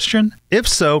plant question? If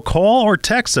so, call or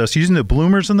text us using the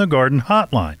Bloomers in the Garden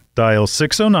hotline. Dial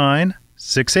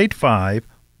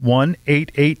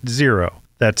 609-685-1880.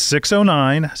 That's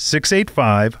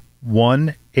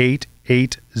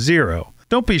 609-685-1880.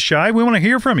 Don't be shy. We want to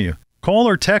hear from you. Call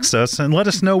or text us and let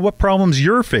us know what problems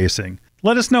you're facing.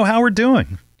 Let us know how we're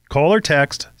doing. Call or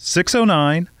text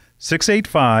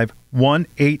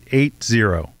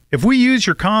 609-685-1880. If we use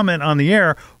your comment on the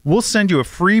air, we'll send you a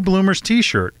free Bloomers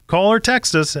t-shirt. Call or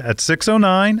text us at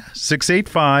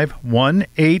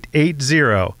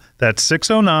 609-685-1880. That's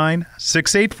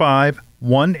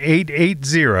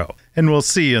 609-685-1880. And we'll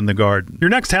see you in the garden. Your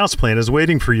next houseplant is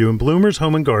waiting for you in Bloomers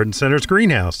Home and Garden Center's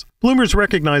greenhouse. Bloomers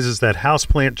recognizes that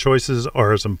houseplant choices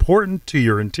are as important to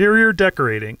your interior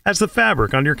decorating as the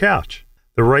fabric on your couch.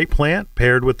 The right plant,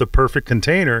 paired with the perfect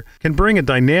container, can bring a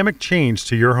dynamic change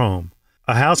to your home.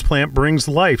 A houseplant brings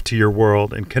life to your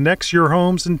world and connects your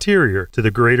home's interior to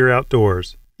the greater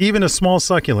outdoors. Even a small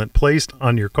succulent placed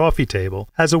on your coffee table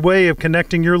has a way of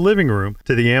connecting your living room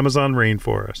to the Amazon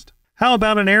rainforest. How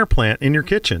about an air plant in your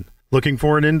kitchen? Looking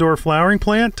for an indoor flowering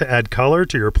plant to add color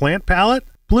to your plant palette?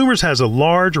 Bloomers has a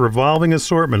large revolving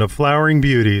assortment of flowering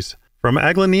beauties. From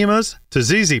aglaonemas to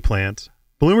ZZ plants,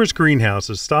 Bloomers Greenhouse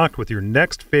is stocked with your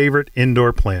next favorite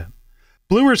indoor plant.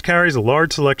 Bloomers carries a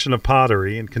large selection of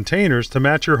pottery and containers to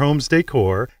match your home's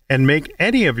decor and make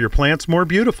any of your plants more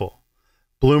beautiful.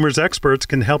 Bloomers experts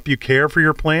can help you care for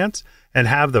your plants and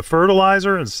have the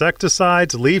fertilizer,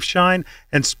 insecticides, leaf shine,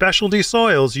 and specialty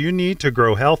soils you need to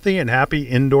grow healthy and happy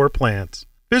indoor plants.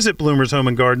 Visit Bloomers Home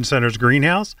and Garden Center's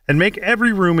greenhouse and make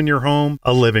every room in your home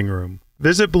a living room.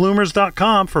 Visit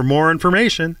bloomers.com for more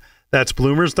information. That's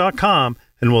bloomers.com,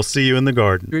 and we'll see you in the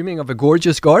garden. Dreaming of a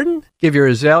gorgeous garden? Give your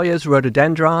azaleas,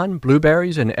 rhododendron,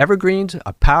 blueberries, and evergreens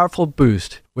a powerful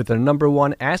boost with the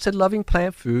 #1 acid-loving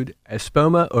plant food,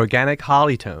 Espoma Organic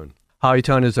Hollytone.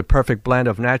 Hollytone is a perfect blend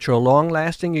of natural,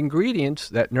 long-lasting ingredients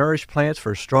that nourish plants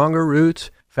for stronger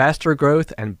roots, faster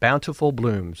growth, and bountiful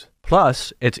blooms.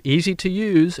 Plus, it's easy to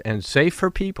use and safe for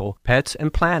people, pets,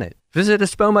 and planet. Visit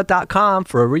espoma.com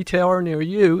for a retailer near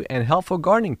you and helpful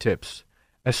gardening tips.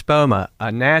 Espoma,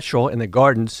 a natural in the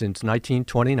garden since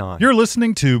 1929. You're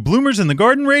listening to Bloomers in the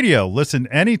Garden Radio. Listen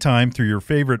anytime through your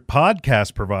favorite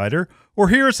podcast provider or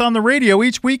hear us on the radio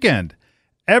each weekend.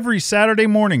 Every Saturday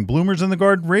morning, Bloomers in the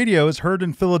Garden Radio is heard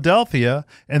in Philadelphia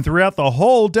and throughout the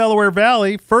whole Delaware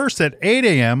Valley, first at 8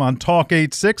 a.m. on Talk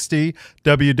 860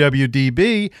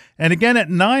 WWDB and again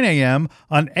at 9 a.m.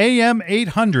 on AM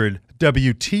 800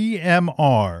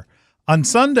 WTMR. On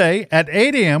Sunday at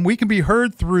 8 a.m., we can be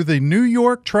heard through the New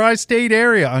York tri-state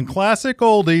area on Classic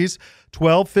Oldies,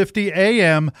 1250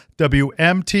 a.m.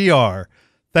 WMTR.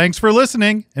 Thanks for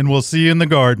listening, and we'll see you in the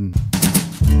garden.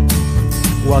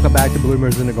 Welcome back to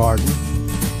Bloomers in the Garden.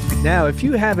 Now, if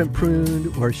you haven't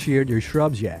pruned or sheared your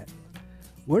shrubs yet,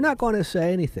 we're not going to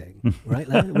say anything, right?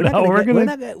 We're not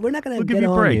going to get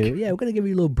on break. you. Yeah, we're going to give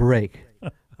you a little break.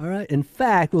 All right. In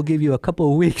fact, we'll give you a couple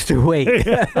of weeks to wait.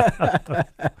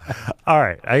 All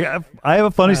right. I have a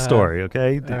funny story,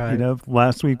 okay? right. You know,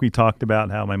 last week we talked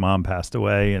about how my mom passed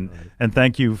away, and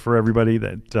thank you for everybody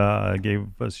that gave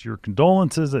us your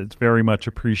condolences. It's very much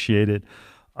appreciated.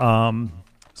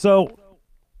 So,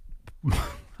 all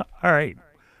right.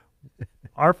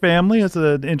 our family has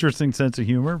an interesting sense of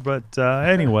humor. But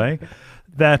anyway,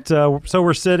 so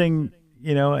we're sitting,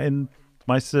 and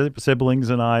my siblings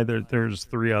and I, there's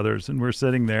three others, and we're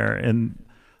sitting there, and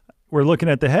we're looking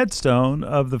at the headstone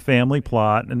of the family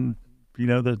plot, and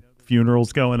the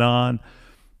funeral's going on,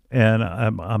 and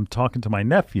I'm talking to my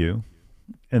nephew,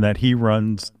 and that he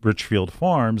runs Richfield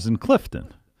Farms in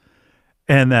Clifton,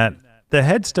 and that the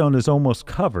headstone is almost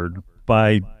covered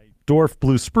by dwarf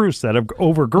blue spruce that have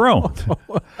overgrown.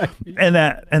 and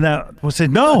that was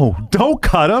said, no, don't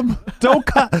cut them.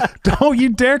 Don't you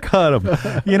dare cut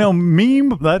them.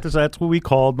 Meme, that's what we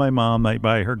called my mom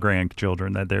by her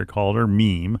grandchildren, that they called her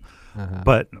Meme.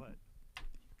 But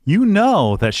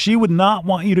that she would not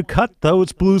want you to cut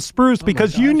those blue spruce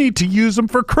because you need to use them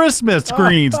for Christmas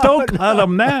greens. Don't cut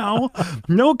them now.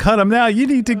 Don't cut them now. You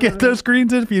need to get those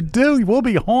greens. If you do, we'll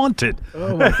be haunted.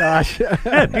 Oh, my gosh.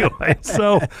 Anyway,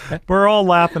 so we're all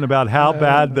laughing about how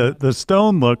bad the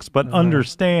stone looks, but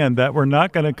understand that we're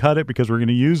not going to cut it because we're going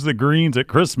to use the greens at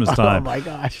Christmas time. Oh, my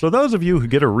gosh. So those of you who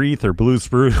get a wreath or blue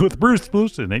spruce with blue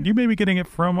spruce in it, you may be getting it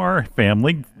from our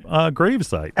family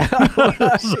gravesite.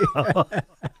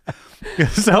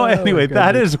 So anyway,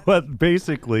 that is what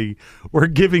basically we're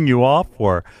giving you off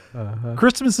for.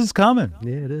 Christmas is coming.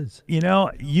 Yeah, it is.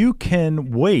 You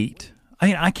can wait.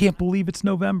 I can't believe it's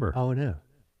November. Oh, no.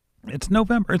 It's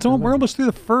November. We're almost through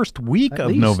the first week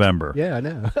of November. Yeah, I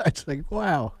know. It's like,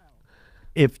 wow.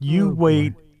 If you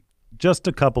wait just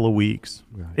a couple of weeks,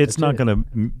 it's not going to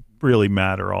really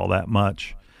matter all that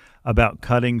much about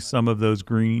cutting some of those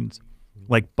greens.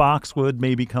 Like boxwood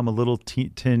may become a little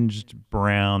tinged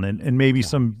brown, and maybe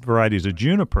some varieties of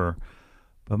juniper.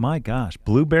 But my gosh,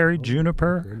 blueberry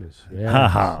juniper,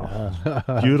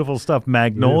 beautiful stuff.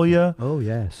 Magnolia, beautiful. Oh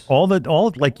yes, all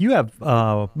like you have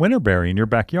winterberry in your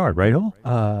backyard, right?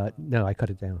 No, I cut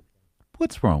it down.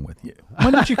 What's wrong with you?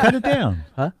 When did you cut it down?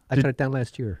 Huh? I cut it down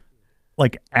last year.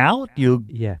 Like out? You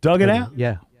dug it out?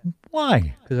 Yeah.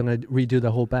 Why? Because I'm going to redo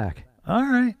the whole back.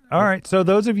 All right. So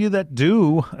those of you that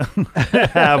do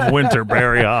have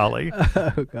winterberry holly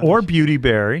or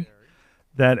beautyberry,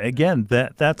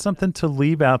 that's something to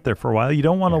leave out there for a while. You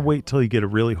don't want to wait till you get a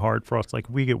really hard frost. Like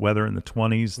if we get weather in the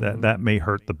 20s, that may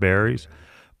hurt the berries.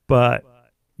 But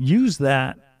use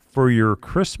that for your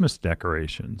Christmas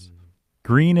decorations.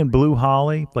 Green and blue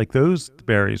holly, like those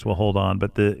berries will hold on,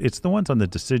 but it's the ones on the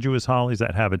deciduous hollies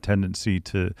that have a tendency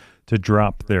to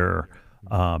drop their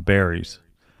berries.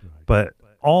 But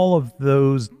all of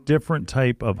those different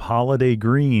type of holiday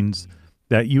greens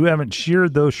that you haven't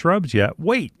sheared those shrubs yet,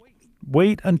 wait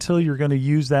until you're going to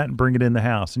use that and bring it in the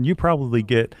house. And you probably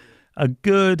get a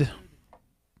good,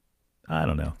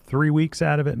 3 weeks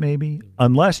out of it maybe,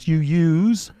 unless you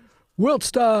use Wilt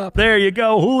Stop. There you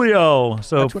go, Julio.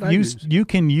 So you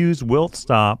can use Wilt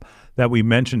Stop that we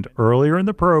mentioned earlier in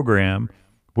the program,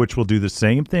 which will do the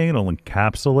same thing. It'll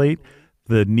encapsulate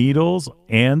the needles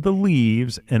and the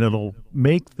leaves, and it'll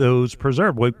make those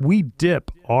preserve. We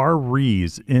dip our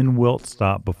wreaths in Wilt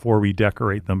Stop before we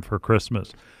decorate them for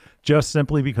Christmas, just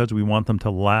simply because we want them to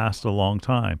last a long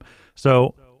time.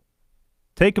 So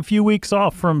take a few weeks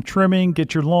off from trimming,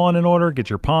 get your lawn in order, get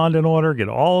your pond in order, get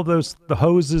all of the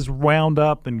hoses wound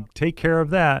up and take care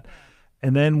of that.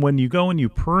 And then when you go and you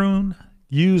prune,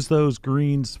 use those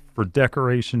greens for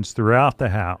decorations throughout the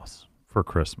house for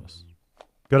Christmas.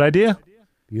 Good idea?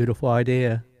 Beautiful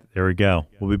idea. There we go.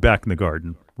 We'll be back in the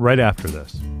garden right after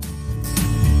this.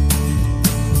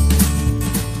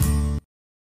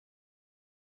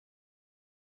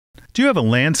 Do you have a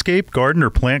landscape, garden, or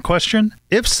plant question?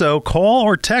 If so, call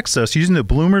or text us using the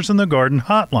Bloomers in the Garden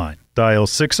hotline. Dial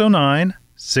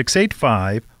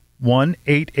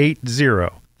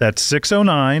 609-685-1880. That's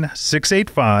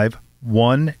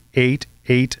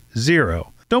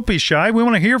 609-685-1880. Don't be shy. We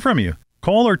want to hear from you.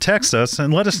 Call or text us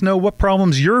and let us know what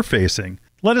problems you're facing.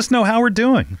 Let us know how we're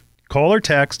doing. Call or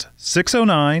text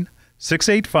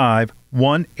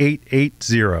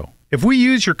 609-685-1880. If we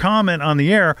use your comment on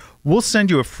the air, we'll send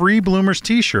you a free Bloomers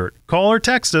t-shirt. Call or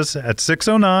text us at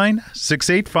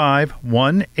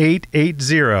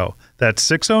 609-685-1880. That's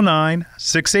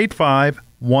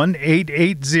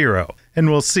 609-685-1880.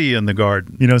 And we'll see you in the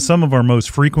garden. Some of our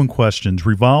most frequent questions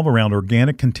revolve around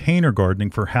organic container gardening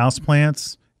for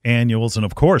houseplants, annuals, and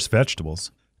of course, vegetables.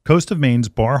 Coast of Maine's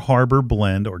Bar Harbor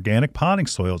Blend Organic Potting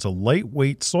Soil is a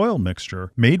lightweight soil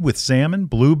mixture made with salmon,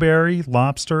 blueberry,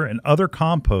 lobster, and other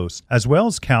composts, as well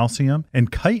as calcium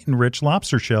and chitin-rich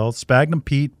lobster shells, sphagnum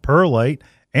peat, perlite,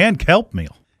 and kelp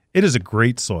meal. It is a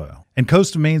great soil. And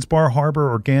Coast of Maine's Bar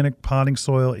Harbor Organic Potting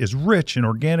Soil is rich in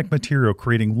organic material,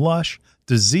 creating lush,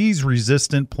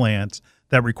 disease-resistant plants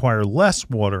that require less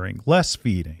watering, less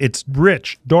feeding. Its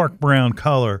rich, dark brown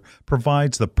color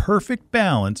provides the perfect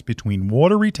balance between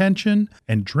water retention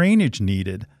and drainage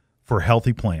needed for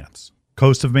healthy plants.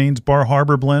 Coast of Maine's Bar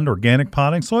Harbor Blend organic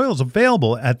potting soil is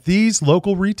available at these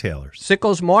local retailers.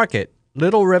 Sickles Market,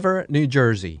 Little River, New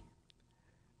Jersey.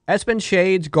 Espen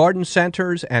Shades Garden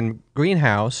Centers and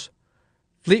Greenhouse,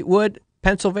 Fleetwood,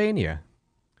 Pennsylvania.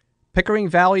 Pickering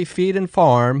Valley Feed and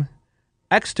Farm,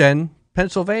 Exton,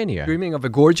 Pennsylvania. Dreaming of a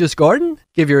gorgeous garden?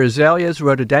 Give your azaleas,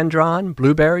 rhododendron,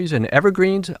 blueberries, and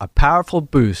evergreens a powerful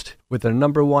boost with the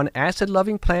 #1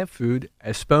 acid-loving plant food,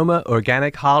 Espoma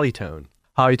Organic Hollytone.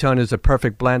 Hollytone is a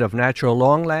perfect blend of natural,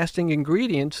 long-lasting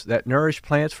ingredients that nourish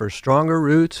plants for stronger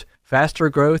roots, faster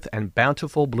growth, and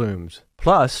bountiful blooms.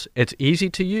 Plus, it's easy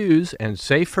to use and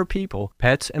safe for people,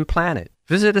 pets, and planet.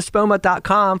 Visit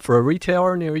espoma.com for a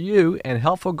retailer near you and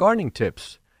helpful gardening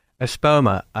tips.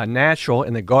 Espoma, a natural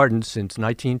in the garden since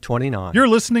 1929. You're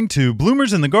listening to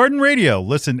Bloomers in the Garden Radio.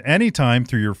 Listen anytime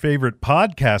through your favorite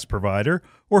podcast provider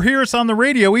or hear us on the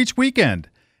radio each weekend.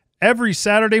 Every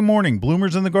Saturday morning,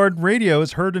 Bloomers in the Garden Radio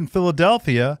is heard in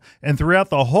Philadelphia and throughout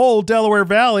the whole Delaware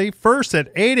Valley, first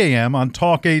at 8 a.m. on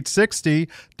Talk 860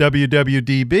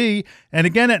 WWDB and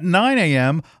again at 9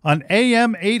 a.m. on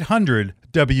AM 800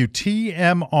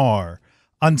 WTMR.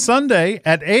 On Sunday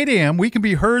at 8 a.m., we can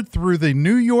be heard through the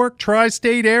New York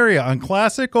tri-state area on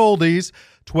Classic Oldies,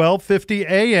 1250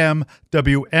 a.m.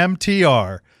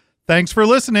 WMTR. Thanks for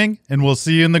listening, and we'll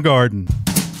see you in the garden.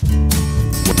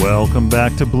 Welcome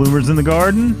back to Bloomers in the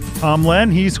Garden. I'm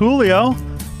Len, he's Julio.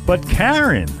 But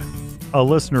Karen, a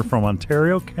listener from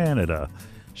Ontario, Canada,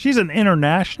 she's an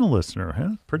international listener.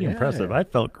 Huh? Pretty impressive. I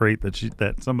felt great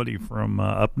that somebody from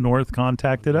up north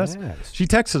contacted us. Yes. She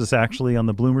texted us actually on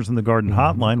the Bloomers in the Garden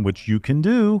hotline, which you can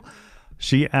do.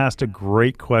 She asked a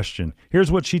great question.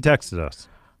 Here's what she texted us.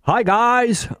 Hi,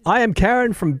 guys. I am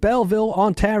Karen from Belleville,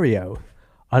 Ontario.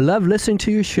 I love listening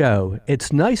to your show.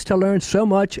 It's nice to learn so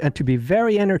much and to be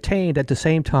very entertained at the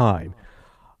same time.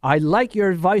 I like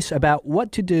your advice about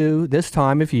what to do this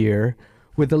time of year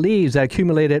with the leaves that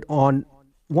accumulated on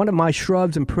one of my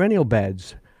shrubs and perennial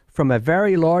beds from a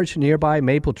very large nearby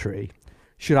maple tree.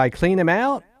 Should I clean them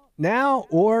out now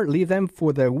or leave them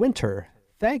for the winter?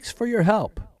 Thanks for your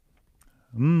help.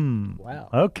 Wow.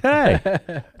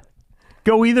 Okay.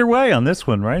 Go either way on this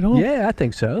one, right? Yeah, I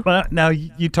think so. But now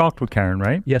you talked with Karen,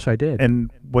 right? Yes, I did.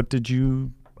 And what did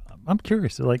you? I'm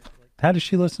curious. Like, how does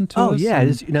she listen to us? Oh, yeah.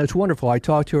 It's wonderful. I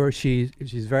talked to her. She's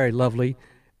very lovely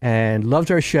and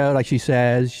loves our show. Like she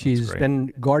says, she's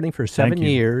been gardening for 7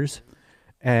 years.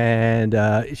 And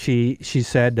she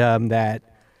said that,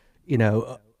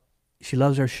 she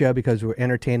loves our show because we're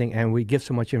entertaining and we give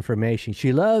so much information.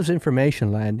 She loves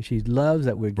information, Len. She loves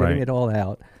that we're giving it all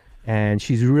out. And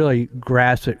she's really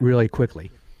grasped it really quickly.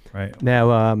 Right.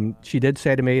 Now, she did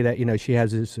say to me that, she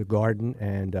has this garden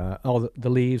and all the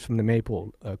leaves from the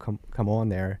maple come on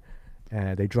there.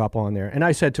 And they drop on there. And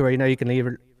I said to her, you can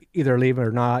either leave it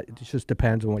or not. It just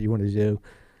depends on what you want to do.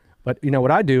 But, what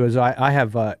I do is I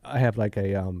have like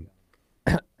a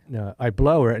I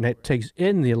blow her and it takes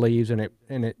in the leaves and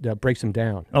it breaks them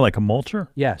down. Oh, like a mulcher?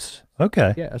 Yes.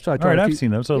 Okay. Yeah. So I all right, I've seen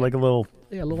those. So like a little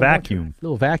vacuum.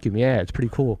 Little vacuum. Yeah, it's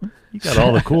pretty cool. You got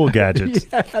all the cool gadgets.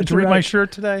 Yeah, did you read my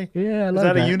shirt today? Yeah, I is love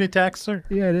that that. a Unitax, sir?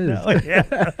 Yeah, it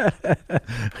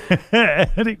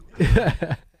is.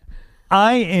 Yeah.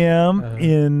 I am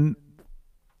in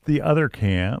the other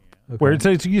camp. Okay. Where so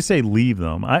you say leave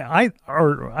them. I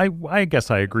guess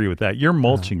I agree with that. You're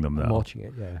mulching them though. Mulching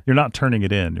it, yeah. You're not turning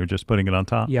it in. You're just putting it on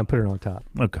top. Yeah, I'm putting it on top.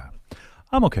 Okay,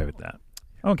 I'm okay with that.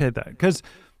 I'm okay with that because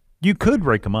you could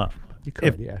break them up. You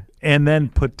could, yeah. And then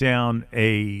put down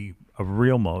a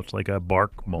real mulch, like a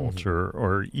bark mulch,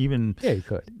 or even you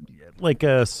could, like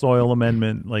a soil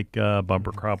amendment, like a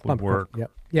bumper crop would work.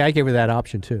 Yep. Yeah, I gave her that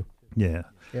option too. Yeah.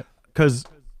 Yep. Because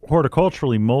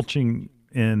horticulturally, mulching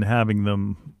and having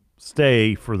them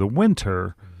stay for the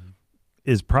winter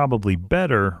is probably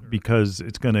better because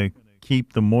it's going to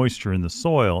keep the moisture in the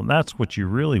soil, and that's what you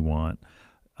really want.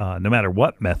 No matter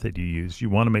what method you use, you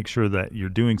want to make sure that you're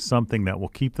doing something that will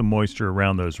keep the moisture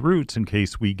around those roots in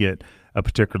case we get a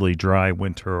particularly dry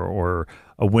winter or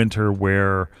a winter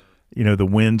where the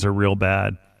winds are real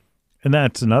bad. And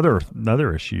that's another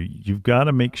issue. You've got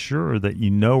to make sure that you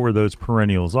know where those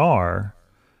perennials are,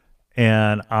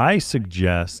 and I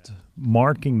suggest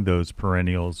marking those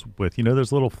perennials with,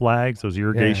 those little flags, those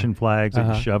irrigation flags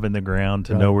that you shove in the ground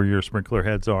to know where your sprinkler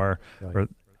heads are. Right.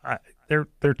 Or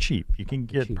they're cheap. You can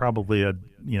get probably a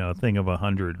thing of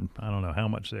 100. I don't know how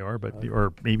much they are, but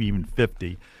or maybe even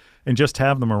 50. and just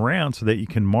have them around so that you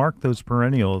can mark those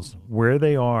perennials where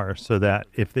they are, so that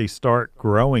if they start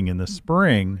growing in the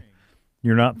spring,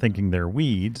 you're not thinking they're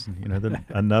weeds.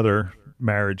 Another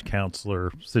marriage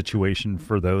counselor situation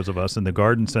for those of us in the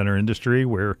garden center industry,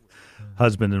 where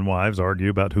husband and wives argue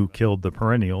about who killed the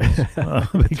perennials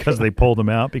because they pulled them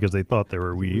out because they thought they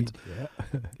were weeds.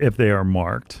 If they are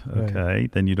marked,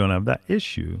 then you don't have that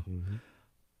issue.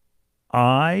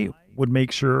 I would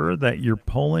make sure that you're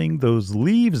pulling those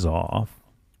leaves off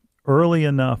early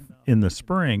enough in the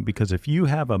spring, because if you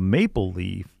have a maple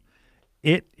leaf,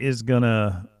 it is going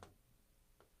to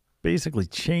basically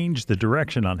change the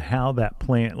direction on how that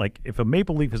plant, like if a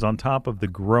maple leaf is on top of the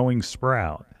growing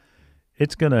sprout,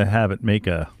 it's going to have it make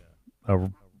a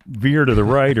veer to the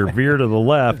right or veer to the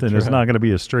left, and it's not going to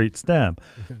be a straight stem.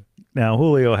 Now,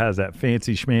 Julio has that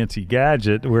fancy schmancy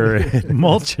gadget where it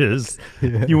mulches.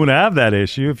 You won't have that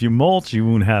issue. If you mulch, you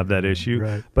won't have that issue.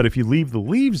 Right. But if you leave the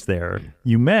leaves there,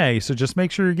 you may. So just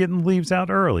make sure you're getting the leaves out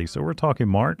early. So we're talking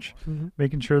March,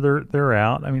 making sure they're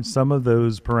out. I mean, some of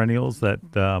those perennials that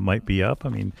might be up, I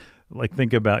mean, like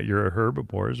think about your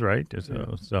herbivores, right?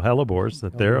 So hellebores,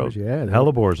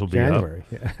 hellebores will be January.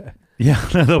 up. Yeah,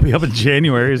 they'll be up in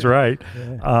January, is right.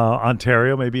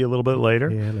 Ontario maybe a little bit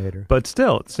later. Yeah, later. But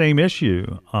still, same issue.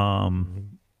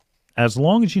 As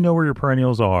long as you know where your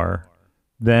perennials are,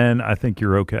 then I think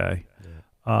you're okay.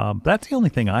 That's the only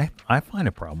thing I find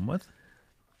a problem with.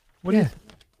 What do you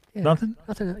Nothing?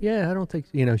 Nothing. Yeah, I don't think,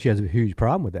 she has a huge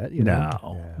problem with that.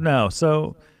 No.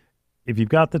 So if you've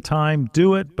got the time,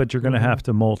 do it, but you're going to have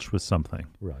to mulch with something.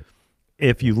 Right.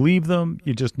 If you leave them,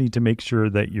 you just need to make sure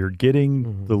that you're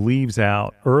getting the leaves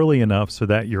out early enough so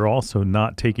that you're also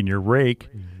not taking your rake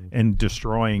and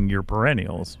destroying your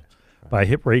perennials by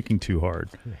hip raking too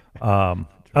hard.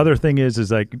 Other thing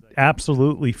is like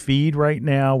absolutely feed right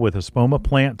now with Espoma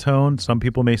plant tone. Some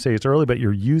people may say it's early, but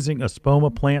you're using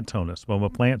Espoma plant tone.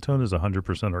 Espoma plant tone is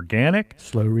 100% organic.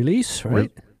 Slow release,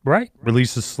 right? Right.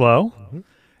 Releases slow.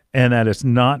 And that it's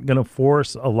not going to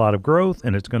force a lot of growth,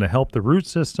 and it's going to help the root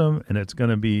system, and it's going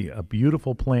to be a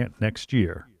beautiful plant next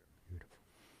year.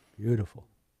 Beautiful.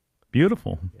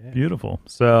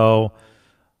 So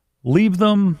leave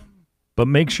them, but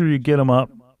make sure you get them up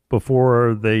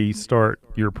before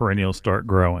your perennials start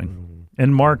growing.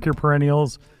 And mark your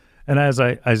perennials. And as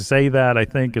I say that, I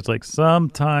think it's like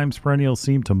sometimes perennials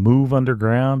seem to move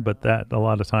underground, but that a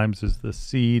lot of times is the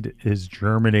seed is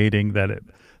germinating,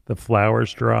 the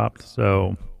flowers dropped.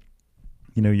 So,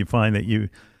 you find that you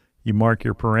mark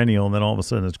your perennial, and then all of a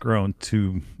sudden it's grown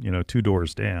two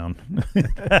doors down.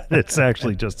 It's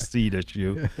actually just a seed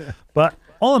issue. But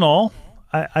all in all,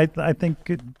 I think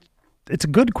it's a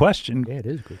good question. Yeah, it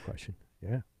is a good question.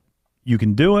 Yeah. You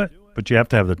can do it, but you have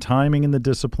to have the timing and the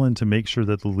discipline to make sure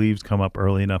that the leaves come up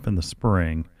early enough in the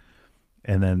spring,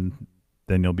 and then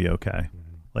you'll be okay.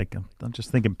 Like I'm just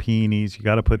thinking peonies. You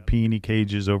got to put peony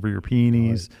cages over your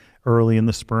peonies early in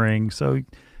the spring. So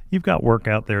you've got work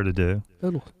out there to do.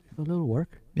 A little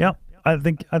work. Yeah, I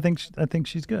think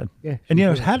she's good. Yeah. And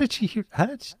how did she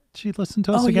listen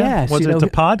to us again? Yeah. Was it a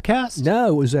podcast? No,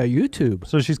 it was YouTube.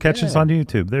 So she's catching us on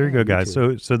YouTube. There you go, guys.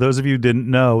 So those of you who didn't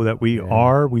know that we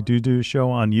do a show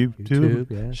on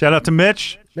YouTube. Shout out to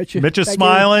Mitch. Mitch is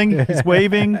smiling. He's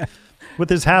waving with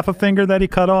his half a finger that he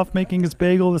cut off making his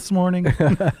bagel this morning.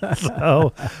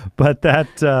 But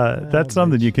that's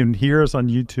something. You can hear us on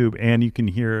YouTube, and you can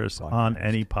hear us on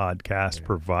any podcast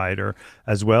provider,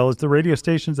 as well as the radio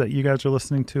stations that you guys are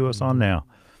listening to us on now.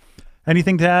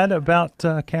 Anything to add about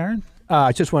Karen?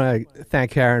 I just want to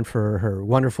thank Karen for her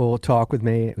wonderful talk with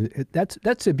me.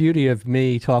 That's the beauty of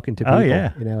me talking to people. Oh,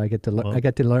 yeah. I get to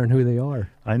learn who they are.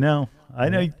 I know.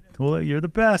 Well, you're the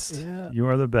best. Yeah. You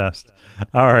are the best.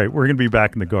 All right, we're going to be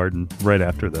back in the garden right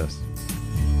after this.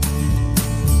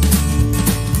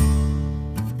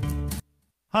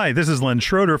 Hi, this is Len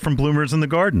Schroeder from Bloomers in the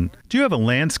Garden. Do you have a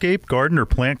landscape, garden, or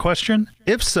plant question?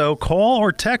 If so, call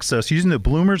or text us using the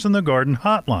Bloomers in the Garden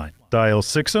hotline. Dial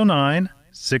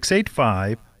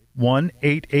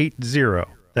 609-685-1880.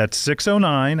 That's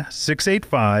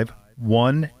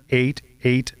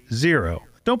 609-685-1880.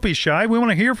 Don't be shy. We want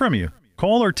to hear from you.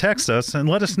 Call or text us and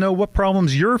let us know what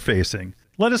problems you're facing.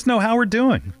 Let us know how we're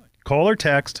doing. Call or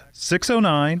text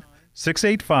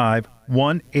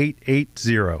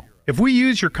 609-685-1880. If we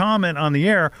use your comment on the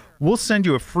air, we'll send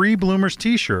you a free Bloomers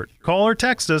t-shirt. Call or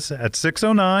text us at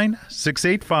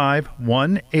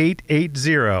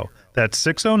 609-685-1880. That's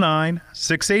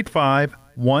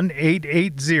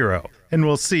 609-685-1880. And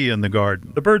we'll see you in the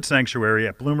garden. The Bird Sanctuary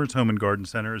at Bloomers Home and Garden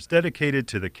Center is dedicated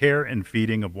to the care and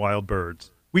feeding of wild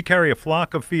birds. We carry a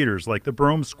flock of feeders like the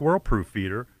Brome Squirrel Proof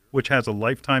feeder, which has a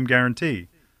lifetime guarantee.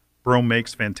 Brome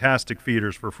makes fantastic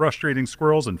feeders for frustrating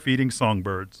squirrels and feeding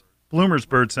songbirds. Bloomer's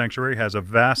Bird Sanctuary has a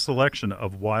vast selection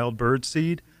of wild bird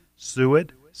seed,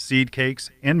 suet, seed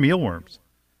cakes, and mealworms.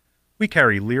 We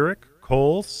carry Lyric,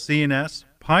 Coles, C&S,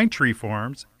 Pine Tree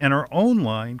Farms, and our own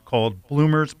line called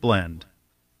Bloomer's Blend.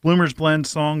 Bloomer's Blend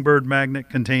Songbird Magnet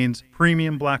contains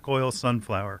premium black oil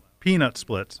sunflower, peanut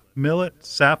splits, millet,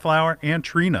 safflower, and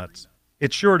tree nuts.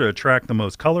 It's sure to attract the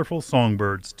most colorful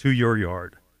songbirds to your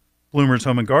yard. Bloomer's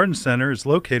Home and Garden Center is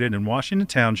located in Washington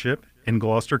Township in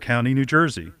Gloucester County, New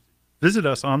Jersey. Visit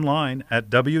us online at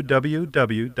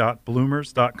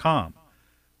www.bloomers.com.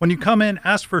 When you come in,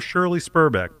 ask for Shirley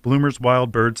Spurbeck, Bloomer's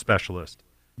Wild Bird Specialist.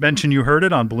 Mention you heard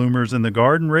it on Bloomers in the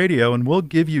Garden Radio, and we'll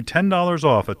give you $10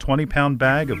 off a 20-pound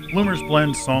bag of Bloomer's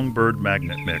Blend Songbird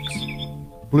Magnet Mix.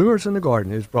 Bloomers in the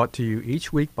Garden is brought to you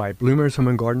each week by Bloomers Home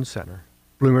and Garden Center.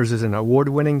 Bloomers is an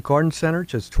award-winning garden center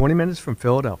just 20 minutes from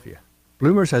Philadelphia.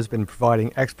 Bloomers has been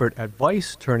providing expert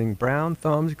advice turning brown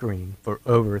thumbs green for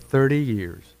over 30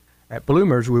 years. At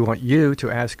Bloomers, we want you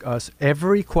to ask us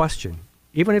every question,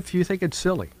 even if you think it's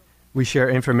silly. We share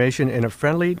information in a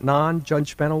friendly,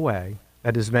 non-judgmental way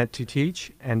that is meant to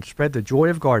teach and spread the joy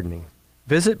of gardening.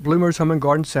 Visit Bloomers Home and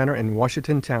Garden Center in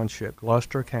Washington Township,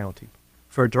 Gloucester County.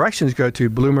 For directions, go to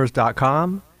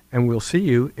bloomers.com, and we'll see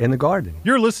you in the garden.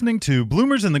 You're listening to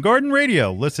Bloomers in the Garden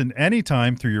Radio. Listen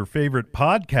anytime through your favorite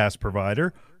podcast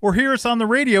provider or hear us on the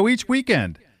radio each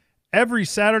weekend. Every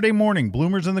Saturday morning,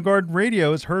 Bloomers in the Garden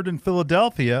Radio is heard in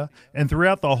Philadelphia and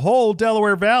throughout the whole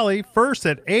Delaware Valley, first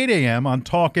at 8 a.m. on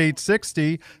Talk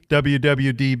 860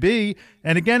 WWDB,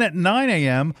 and again at 9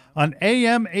 a.m. on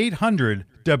AM 800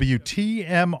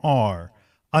 WTMR.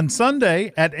 On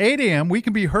Sunday at 8 a.m., we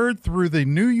can be heard through the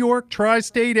New York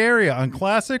tri-state area on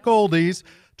Classic Oldies,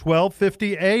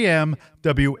 1250 a.m.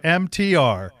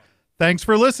 WMTR. Thanks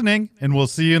for listening, and we'll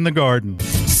see you in the garden.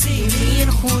 Me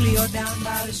and Julio down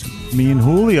by the school. Me and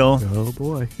Julio. Oh,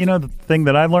 boy. You know, the thing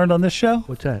that I learned on this show?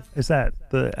 What's that? Is that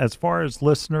as far as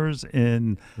listeners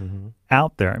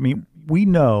out there, I mean, we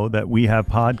know that we have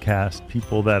podcast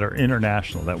people that are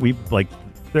international, that we like.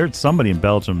 There's somebody in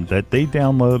Belgium that they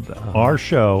download our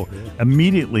show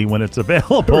immediately when it's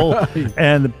available. Right.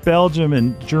 And Belgium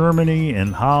and Germany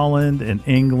and Holland and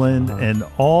England and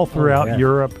all throughout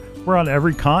Europe. We're on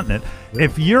every continent. Yeah.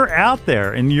 If you're out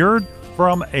there and you're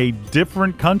from a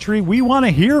different country, we want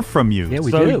to hear from you. Yeah,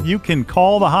 we do. You can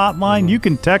call the hotline. You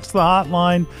can text the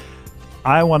hotline.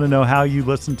 I want to know how you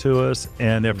listen to us,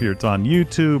 and if it's on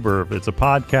YouTube or if it's a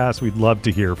podcast, we'd love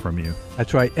to hear from you.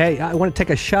 That's right. Hey, I want to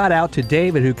take a shout out to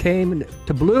David, who came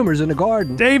to Bloomers in the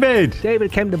Garden. David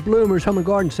came to Bloomers Home and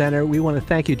Garden Center. We want to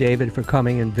thank you, David, for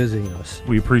coming and visiting us.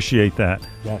 We appreciate that.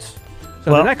 Yes.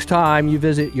 So the next time you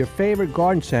visit your favorite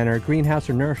garden center, greenhouse,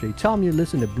 or nursery, tell them you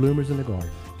listen to Bloomers in the Garden.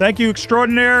 Thank you,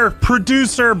 extraordinaire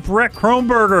producer Brett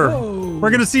Kronberger. Whoa. We're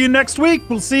going to see you next week.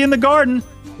 We'll see you in the garden.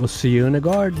 We'll see you in the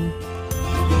garden.